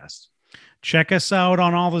podcast. Check us out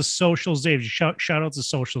on all the socials, Dave. Shout out the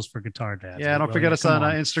socials for Guitar Dads. Yeah, don't forget us on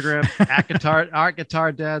Instagram at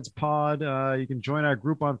Guitar Dads Pod. You can join our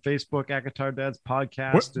group on Facebook at Guitar Dads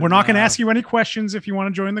Podcast. We're not going to ask you any questions if you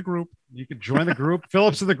want to join the group. You can join the group.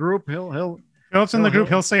 Philip's in the group. Philip's in the group.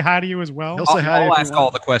 He'll say hi to you as well. He'll say hi. I'll ask all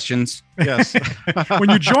the questions. Yes. When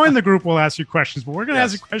you join the group, we'll ask you questions, but we're going to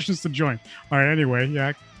ask you questions to join. All right. Anyway.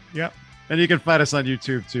 Yeah. And you can find us on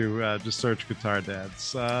YouTube too. Just search Guitar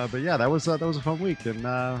Dads. But yeah, that was a fun week. And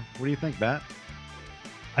what do you think, Matt?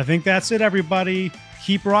 I think that's it, everybody.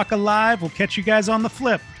 Keep rock alive. We'll catch you guys on the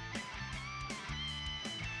flip.